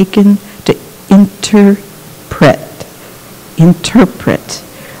been taken to interpret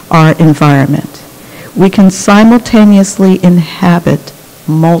our environment. We can simultaneously inhabit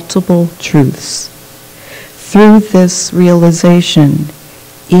multiple truths. Through this realization,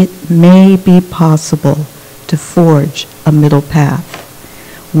 it may be possible to forge a middle path,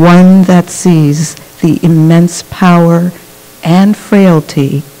 one that sees the immense power and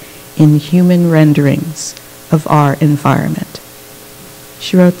frailty in human renderings of our environment.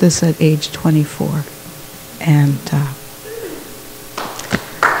 She wrote this at age 24, and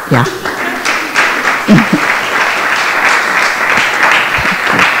yeah.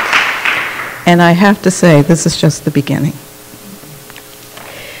 And I have to say, this is just the beginning.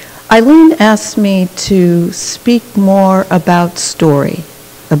 Aileen asked me to speak more about story,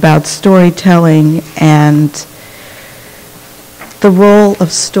 about storytelling and the role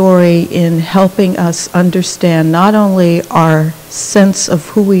of story in helping us understand not only our sense of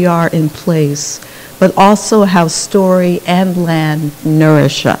who we are in place, but also how story and land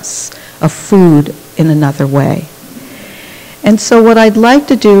nourish us, a food in another way. And so what I'd like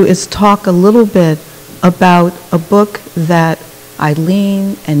to do is talk a little bit about a book that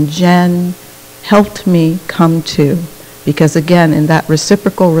Aileen and Jen helped me come to, because again, in that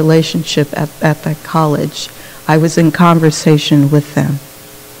reciprocal relationship at that college, I was in conversation with them.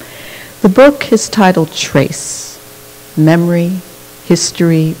 The book is titled Trace: Memory,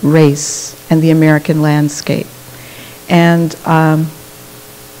 History, Race, and the American Landscape. And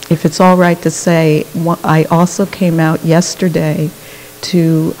if it's all right to say, I also came out yesterday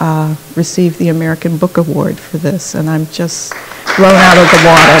to receive the American Book Award for this, and I'm just blown out of the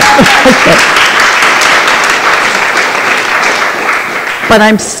water. But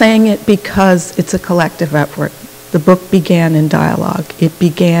I'm saying it because it's a collective effort. The book began in dialogue. It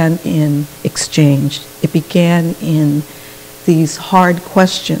began in exchange. It began in these hard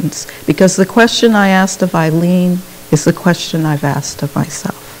questions, because the question I asked of Aileen is the question I've asked of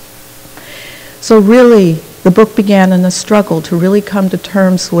myself. So really, the book began in a struggle to really come to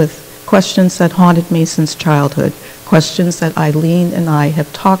terms with questions that haunted me since childhood, questions that Aileen and I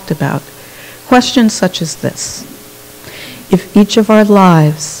have talked about, questions such as this. If each of our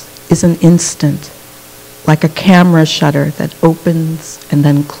lives is an instant, like a camera shutter that opens and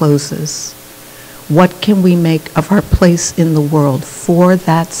then closes, what can we make of our place in the world for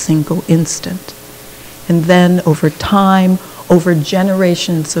that single instant? And then over time, over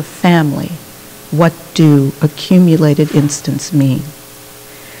generations of family, what do accumulated instants mean?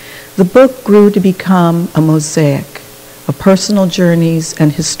 The book grew to become a mosaic of personal journeys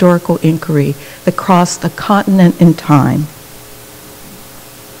and historical inquiry that crossed a continent in time.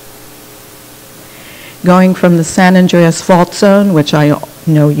 Going from the San Andreas Fault Zone, which I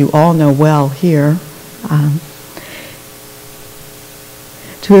know you all know well here,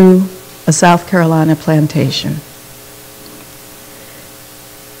 to a South Carolina plantation.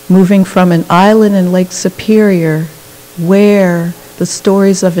 Moving from an island in Lake Superior where the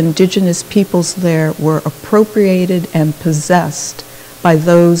stories of indigenous peoples there were appropriated and possessed by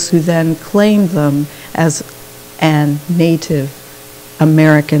those who then claimed them as an Native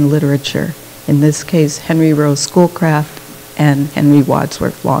American literature. In this case, Henry Rose Schoolcraft and Henry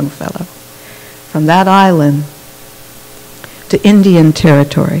Wadsworth Longfellow. From that island to Indian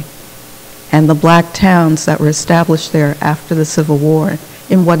Territory and the black towns that were established there after the Civil War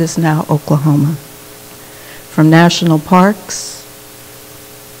in what is now Oklahoma. From national parks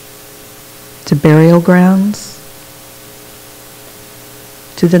to burial grounds,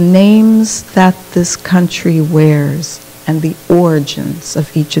 to the names that this country wears and the origins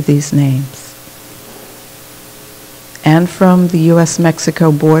of each of these names. And from the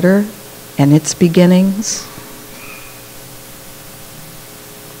US-Mexico border and its beginnings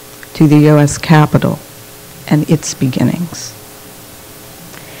to the US Capitol and its beginnings.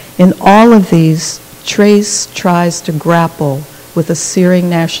 In all of these, Trace tries to grapple with a searing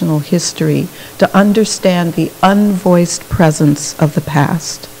national history to understand the unvoiced presence of the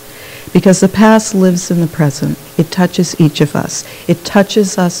past. Because the past lives in the present. It touches each of us. It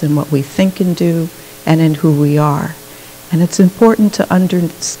touches us in what we think and do and in who we are. And it's important to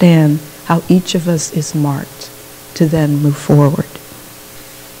understand how each of us is marked to then move forward.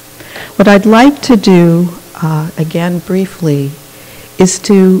 What I'd like to do, again briefly, is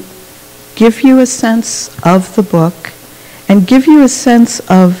to give you a sense of the book and give you a sense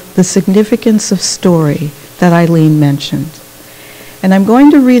of the significance of story that Aileen mentioned. And I'm going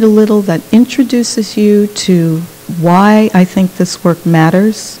to read a little that introduces you to why I think this work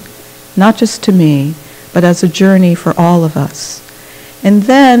matters, not just to me, but as a journey for all of us. And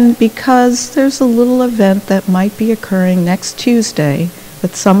then, because there's a little event that might be occurring next Tuesday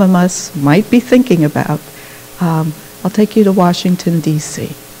that some of us might be thinking about, I'll take you to Washington,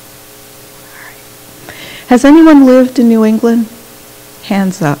 D.C. Has anyone lived in New England?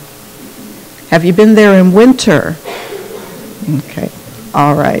 Hands up. Have you been there in winter? Okay,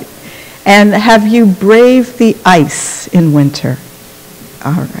 all right. And have you braved the ice in winter?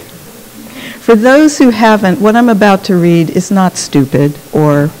 All right. For those who haven't, what I'm about to read is not stupid,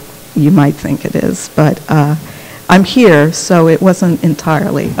 or you might think it is, but I'm here, so it wasn't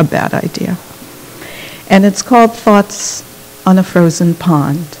entirely a bad idea. And it's called Thoughts on a Frozen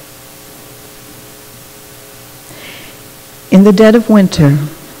Pond. In the dead of winter,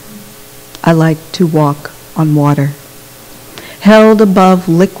 I like to walk on water, held above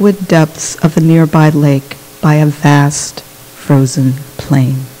liquid depths of a nearby lake by a vast frozen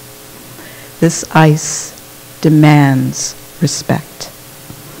plain. This ice demands respect.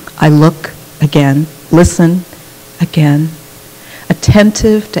 I look again, listen again,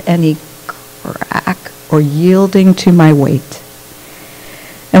 attentive to any crack or yielding to my weight.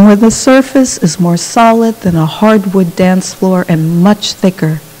 And when the surface is more solid than a hardwood dance floor and much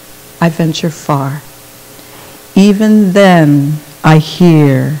thicker, I venture far. Even then, I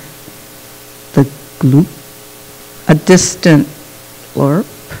hear the gloop, a distant blurp,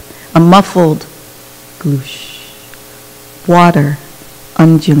 a muffled gloosh. Water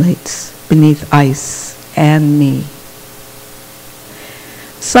undulates beneath ice and me.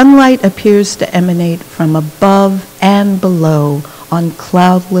 Sunlight appears to emanate from above and below on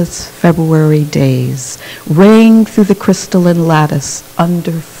cloudless February days, raying through the crystalline lattice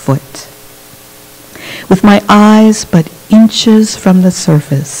underfoot. With my eyes but inches from the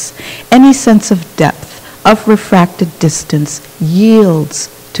surface, any sense of depth, of refracted distance, yields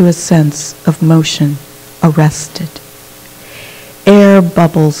to a sense of motion, arrested. Air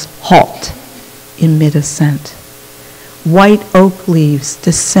bubbles halt in mid-ascent. White oak leaves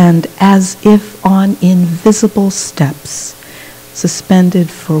descend as if on invisible steps, suspended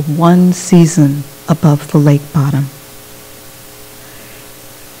for one season above the lake bottom.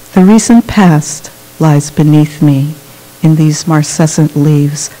 The recent past lies beneath me in these marcescent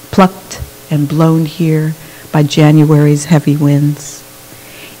leaves, plucked and blown here by January's heavy winds.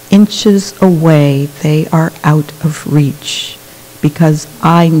 Inches away, they are out of reach because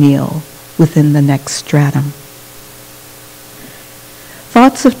I kneel within the next stratum.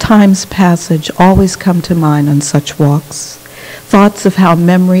 Thoughts of time's passage always come to mind on such walks. Thoughts of how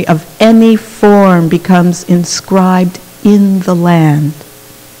memory of any form becomes inscribed in the land.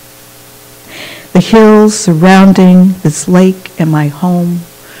 The hills surrounding this lake and my home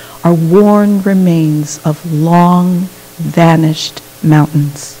are worn remains of long vanished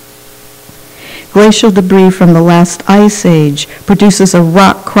mountains. Glacial debris from the last ice age produces a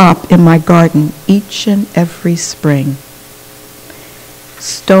rock crop in my garden each and every spring.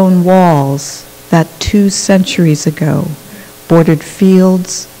 Stone walls that 2 centuries ago bordered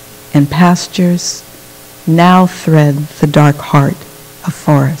fields and pastures now thread the dark heart of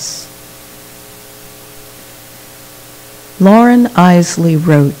forests. Lauren Isley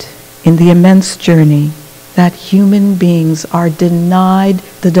wrote in The Immense Journey that human beings are denied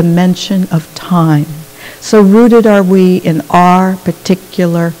the dimension of time. So rooted are we in our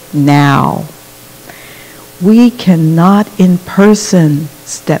particular now. We cannot in person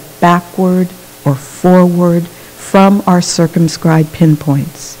step backward or forward from our circumscribed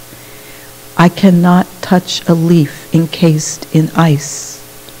pinpoints. I cannot touch a leaf encased in ice,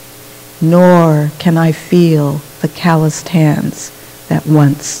 nor can I feel the calloused hands that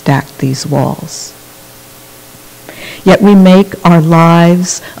once stacked these walls. Yet we make our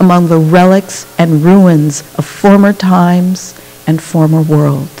lives among the relics and ruins of former times and former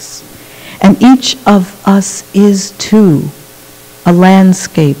worlds. And each of us is, too, a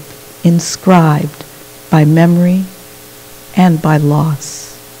landscape inscribed by memory and by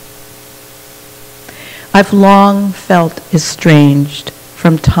loss. I've long felt estranged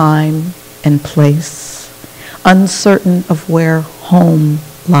from time and place, uncertain of where home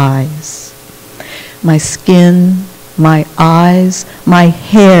lies. My skin, my eyes, my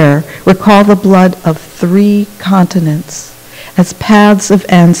hair recall the blood of 3 continents as paths of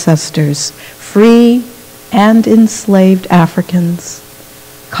ancestors, free and enslaved Africans,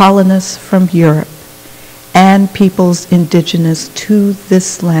 colonists from Europe, and peoples indigenous to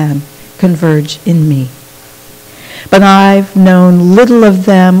this land converge in me. But I've known little of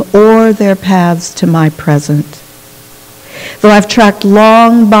them or their paths to my present. Though I've tracked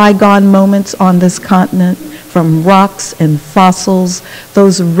long bygone moments on this continent, from rocks and fossils,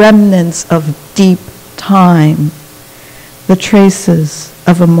 those remnants of deep time, the traces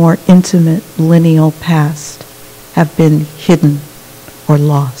of a more intimate lineal past have been hidden or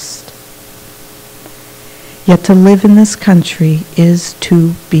lost. Yet to live in this country is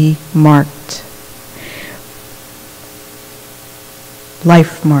to be marked.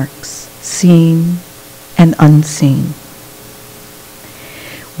 Life marks, seen and unseen.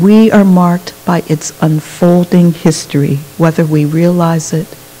 We are marked by its unfolding history, whether we realize it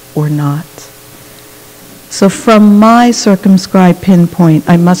or not. So from my circumscribed pinpoint,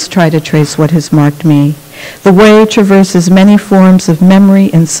 I must try to trace what has marked me. The way traverses many forms of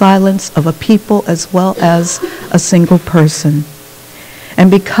memory and silence of a people as well as a single person. And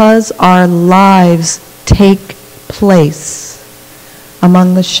because our lives take place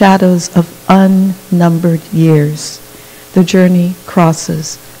among the shadows of unnumbered years, the journey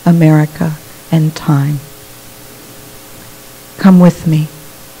crosses America and time. Come with me.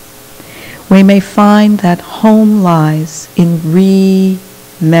 We may find that home lies in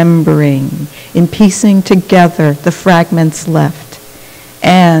remembering, in piecing together the fragments left,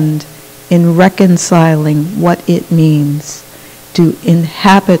 and in reconciling what it means to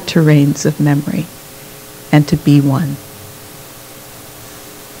inhabit terrains of memory and to be one.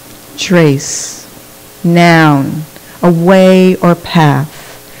 Trace, noun, a way or path,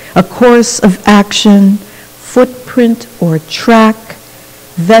 a course of action, footprint or track,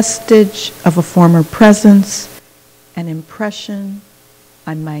 vestige of a former presence, an impression,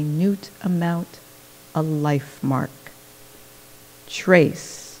 a minute amount, a life mark.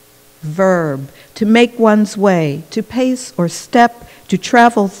 Trace, verb, to make one's way, to pace or step, to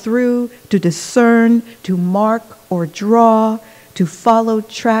travel through, to discern, to mark or draw, to follow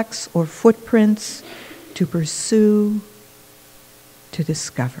tracks or footprints, to pursue, to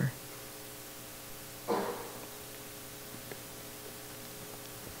discover.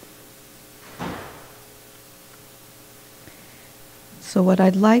 So what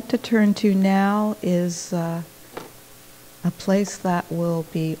I'd like to turn to now is a place that will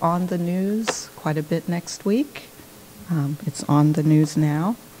be on the news quite a bit next week. It's on the news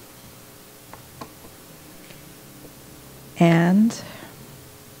now. And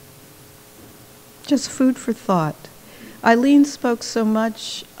just food for thought. Aileen spoke so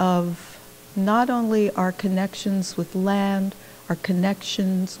much of not only our connections with land, our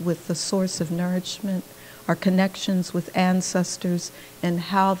connections with the source of nourishment, our connections with ancestors, and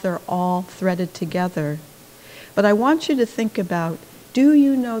how they're all threaded together. But I want you to think about, do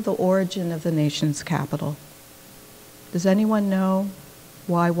you know the origin of the nation's capital? Does anyone know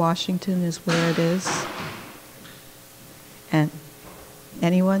why Washington is where it is? And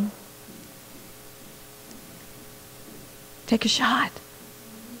anyone? Take a shot.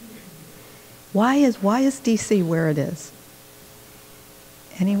 Why is DC where it is?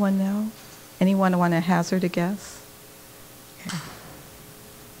 Anyone know? Anyone want to hazard a guess? Yeah.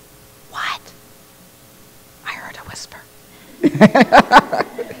 What? I heard a whisper.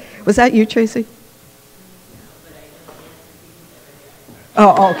 Was that you, Tracy?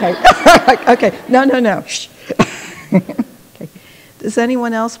 Oh, okay. Okay. No. Shh. Okay. Does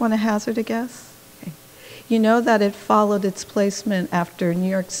anyone else want to hazard a guess? Okay. You know that it followed its placement after New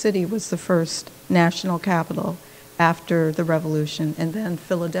York City was the first national capital after the Revolution, and then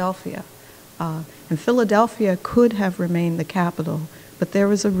Philadelphia. And Philadelphia could have remained the capital, but there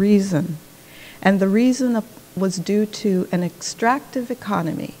was a reason. And the reason was due to an extractive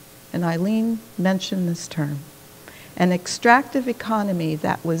economy, and Aileen mentioned this term, an extractive economy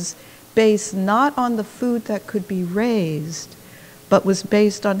that was based not on the food that could be raised, but was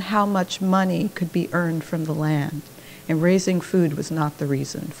based on how much money could be earned from the land. And raising food was not the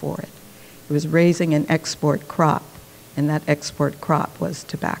reason for it. It was raising an export crop, and that export crop was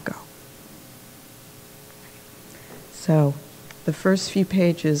tobacco. So the first few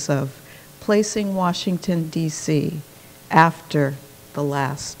pages of placing Washington, D.C. after the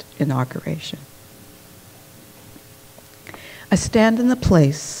last inauguration. I stand in the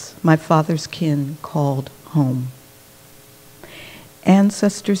place my father's kin called home.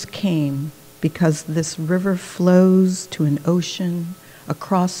 Ancestors came because this river flows to an ocean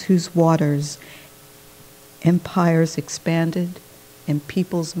across whose waters empires expanded and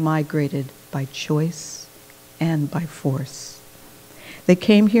peoples migrated by choice and by force. They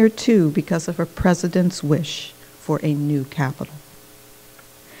came here too because of a president's wish for a new capital.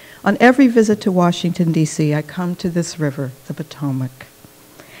 On every visit to Washington, D.C., I come to this river, the Potomac.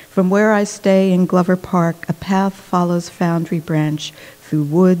 From where I stay in Glover Park, a path follows Foundry Branch through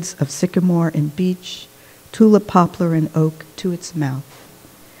woods of sycamore and beech, tulip, poplar, and oak to its mouth.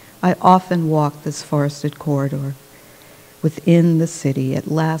 I often walk this forested corridor within the city, at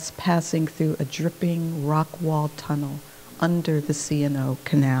last passing through a dripping rock-walled tunnel under the C&O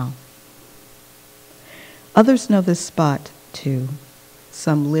Canal. Others know this spot, too.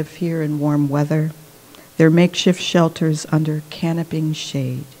 Some live here in warm weather, their makeshift shelters under canopying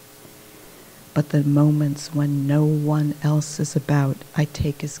shade. But the moments when no one else is about, I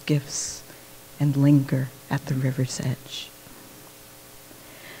take as gifts and linger at the river's edge.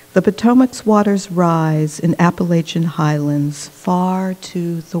 The Potomac's waters rise in Appalachian highlands far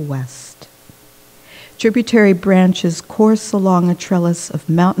to the west. Tributary branches course along a trellis of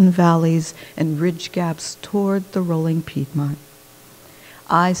mountain valleys and ridge gaps toward the rolling Piedmont.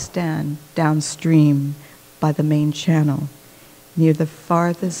 I stand downstream by the main channel, near the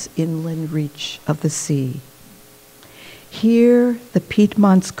farthest inland reach of the sea. Here, the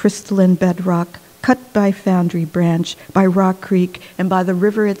Piedmont's crystalline bedrock, cut by Foundry Branch, by Rock Creek, and by the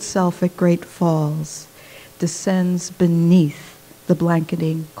river itself at Great Falls, descends beneath the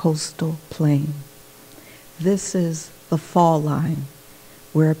blanketing coastal plain. This is the fall line,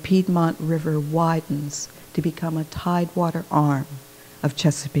 where a Piedmont river widens to become a tidewater arm of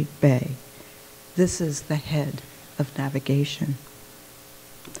Chesapeake Bay. This is the head of navigation.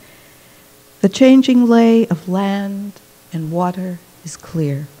 The changing lay of land and water is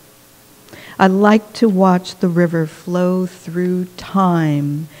clear. I like to watch the river flow through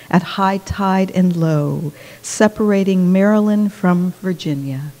time at high tide and low, separating Maryland from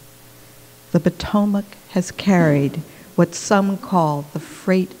Virginia. The Potomac has carried what some call the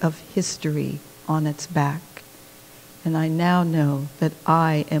freight of history on its back, and I now know that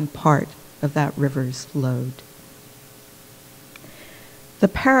I am part of that river's load. The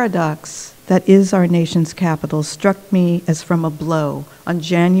paradox that is our nation's capital struck me as from a blow on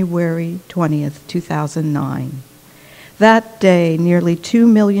January 20th, 2009. That day, nearly 2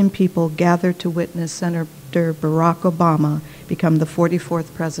 million people gathered to witness Senator Barack Obama become the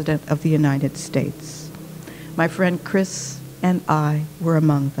 44th President of the United States. My friend Chris and I were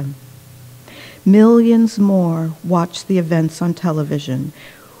among them. Millions more watched the events on television,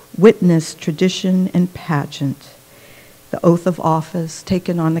 witnessed tradition and pageant, the oath of office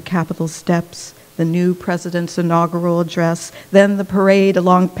taken on the Capitol steps, the new president's inaugural address, then the parade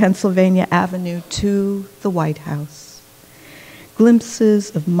along Pennsylvania Avenue to the White House.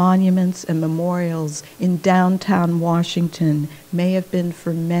 Glimpses of monuments and memorials in downtown Washington may have been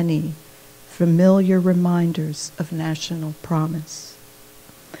for many familiar reminders of national promise.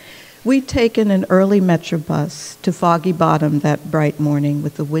 We'd taken an early Metro bus to Foggy Bottom that bright morning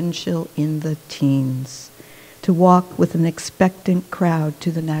with the wind chill in the teens, to walk with an expectant crowd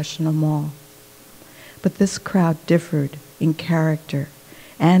to the National Mall. But this crowd differed in character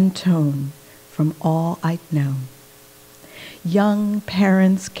and tone from all I'd known. Young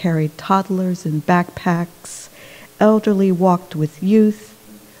parents carried toddlers in backpacks, elderly walked with youth,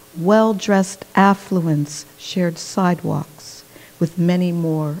 well-dressed affluents shared sidewalks with many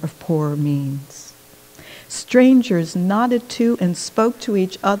more of poorer means. Strangers nodded to and spoke to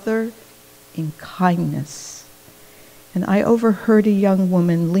each other in kindness. And I overheard a young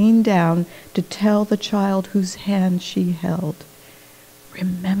woman lean down to tell the child whose hand she held,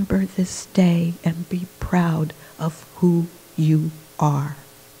 "Remember this day and be proud of who you are."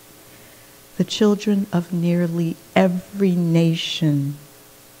 The children of nearly every nation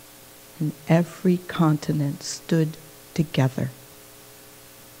and every continent stood together.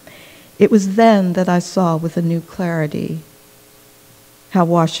 It was then that I saw with a new clarity how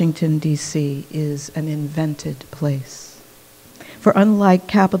Washington, D.C. is an invented place. For unlike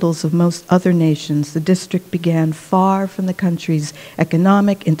capitals of most other nations, the district began far from the country's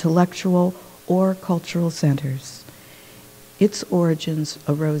economic, intellectual, or cultural centers. Its origins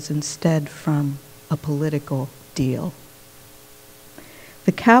arose instead from a political deal.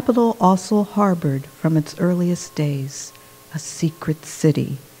 The capital also harbored from its earliest days a secret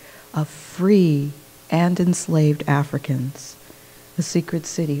city of free and enslaved Africans, a secret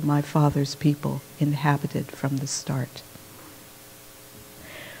city my father's people inhabited from the start.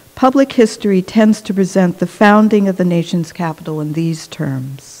 Public history tends to present the founding of the nation's capital in these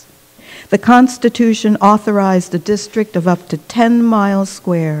terms. The Constitution authorized a district of up to 10 miles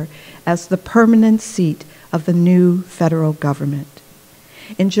square as the permanent seat of the new federal government.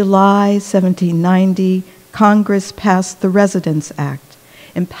 In July 1790, Congress passed the Residence Act,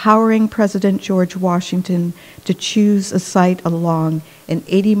 empowering President George Washington to choose a site along an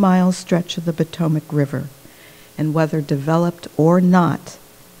 80-mile stretch of the Potomac River, and whether developed or not,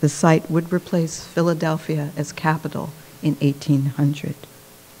 the site would replace Philadelphia as capital in 1800.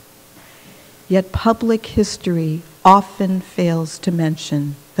 Yet public history often fails to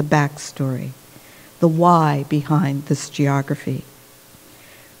mention the backstory, the why behind this geography.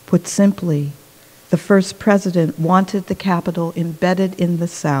 Put simply, the first president wanted the capital embedded in the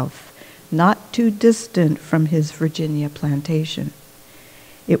South, not too distant from his Virginia plantation.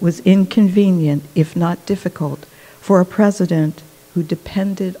 It was inconvenient, if not difficult, for a president who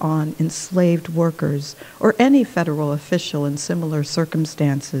depended on enslaved workers or any federal official in similar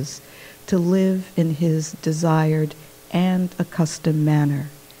circumstances to live in his desired and accustomed manner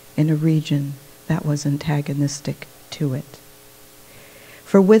in a region that was antagonistic to it.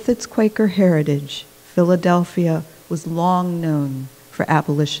 For with its Quaker heritage, Philadelphia was long known for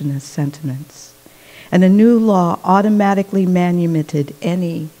abolitionist sentiments, and a new law automatically manumitted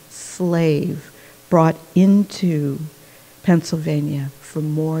any slave brought into Pennsylvania for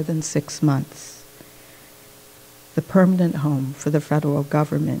more than 6 months. The permanent home for the federal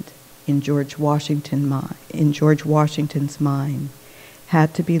government in George Washington's mind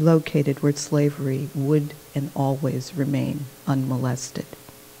had to be located where slavery would and always remain unmolested.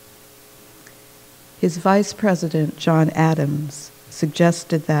 His vice president, John Adams,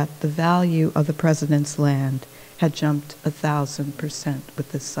 suggested that the value of the president's land had jumped 1,000%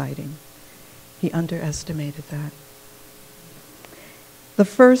 with this sighting. He underestimated that. The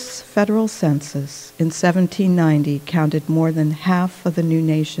first federal census in 1790 counted more than half of the new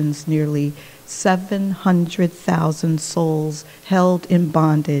nation's nearly 700,000 souls held in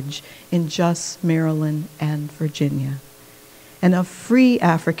bondage in just Maryland and Virginia. And of free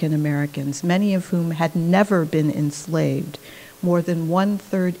African Americans, many of whom had never been enslaved, more than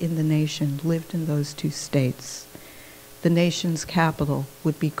 1/3 in the nation lived in those two states. The nation's capital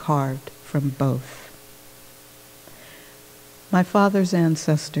would be carved from both. My father's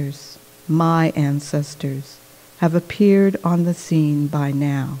ancestors, my ancestors, have appeared on the scene by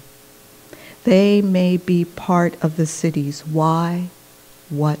now. They may be part of the city's why,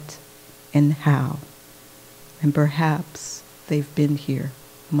 what, and how, and perhaps they've been here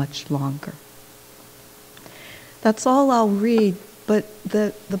much longer. That's all I'll read, but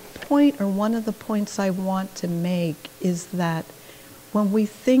the point, or one of the points I want to make, is that when we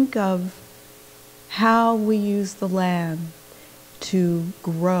think of how we use the land to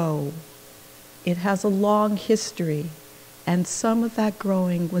grow, it has a long history, and some of that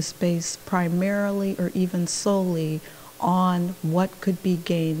growing was based primarily or even solely on what could be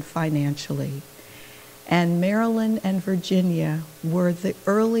gained financially. And Maryland and Virginia were the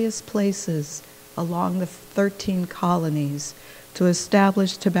earliest places along the 13 colonies to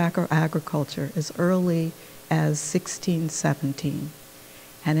establish tobacco agriculture as early as 1617.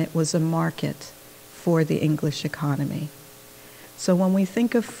 And it was a market for the English economy. So when we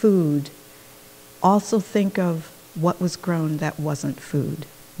think of food, also think of what was grown that wasn't food,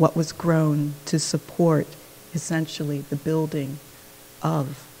 what was grown to support essentially the building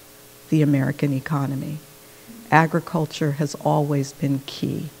of the American economy. Agriculture has always been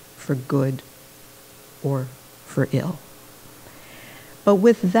key for good or for ill. But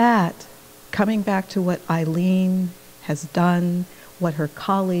with that, coming back to what Aileen has done, what her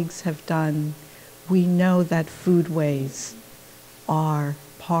colleagues have done, we know that foodways are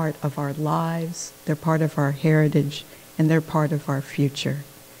part of our lives, they're part of our heritage, and they're part of our future.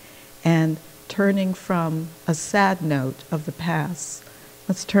 And turning from a sad note of the past,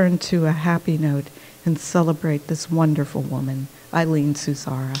 let's turn to a happy note and celebrate this wonderful woman, Aileen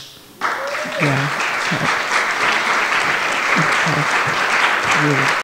Suzara. Yeah. Okay. Really.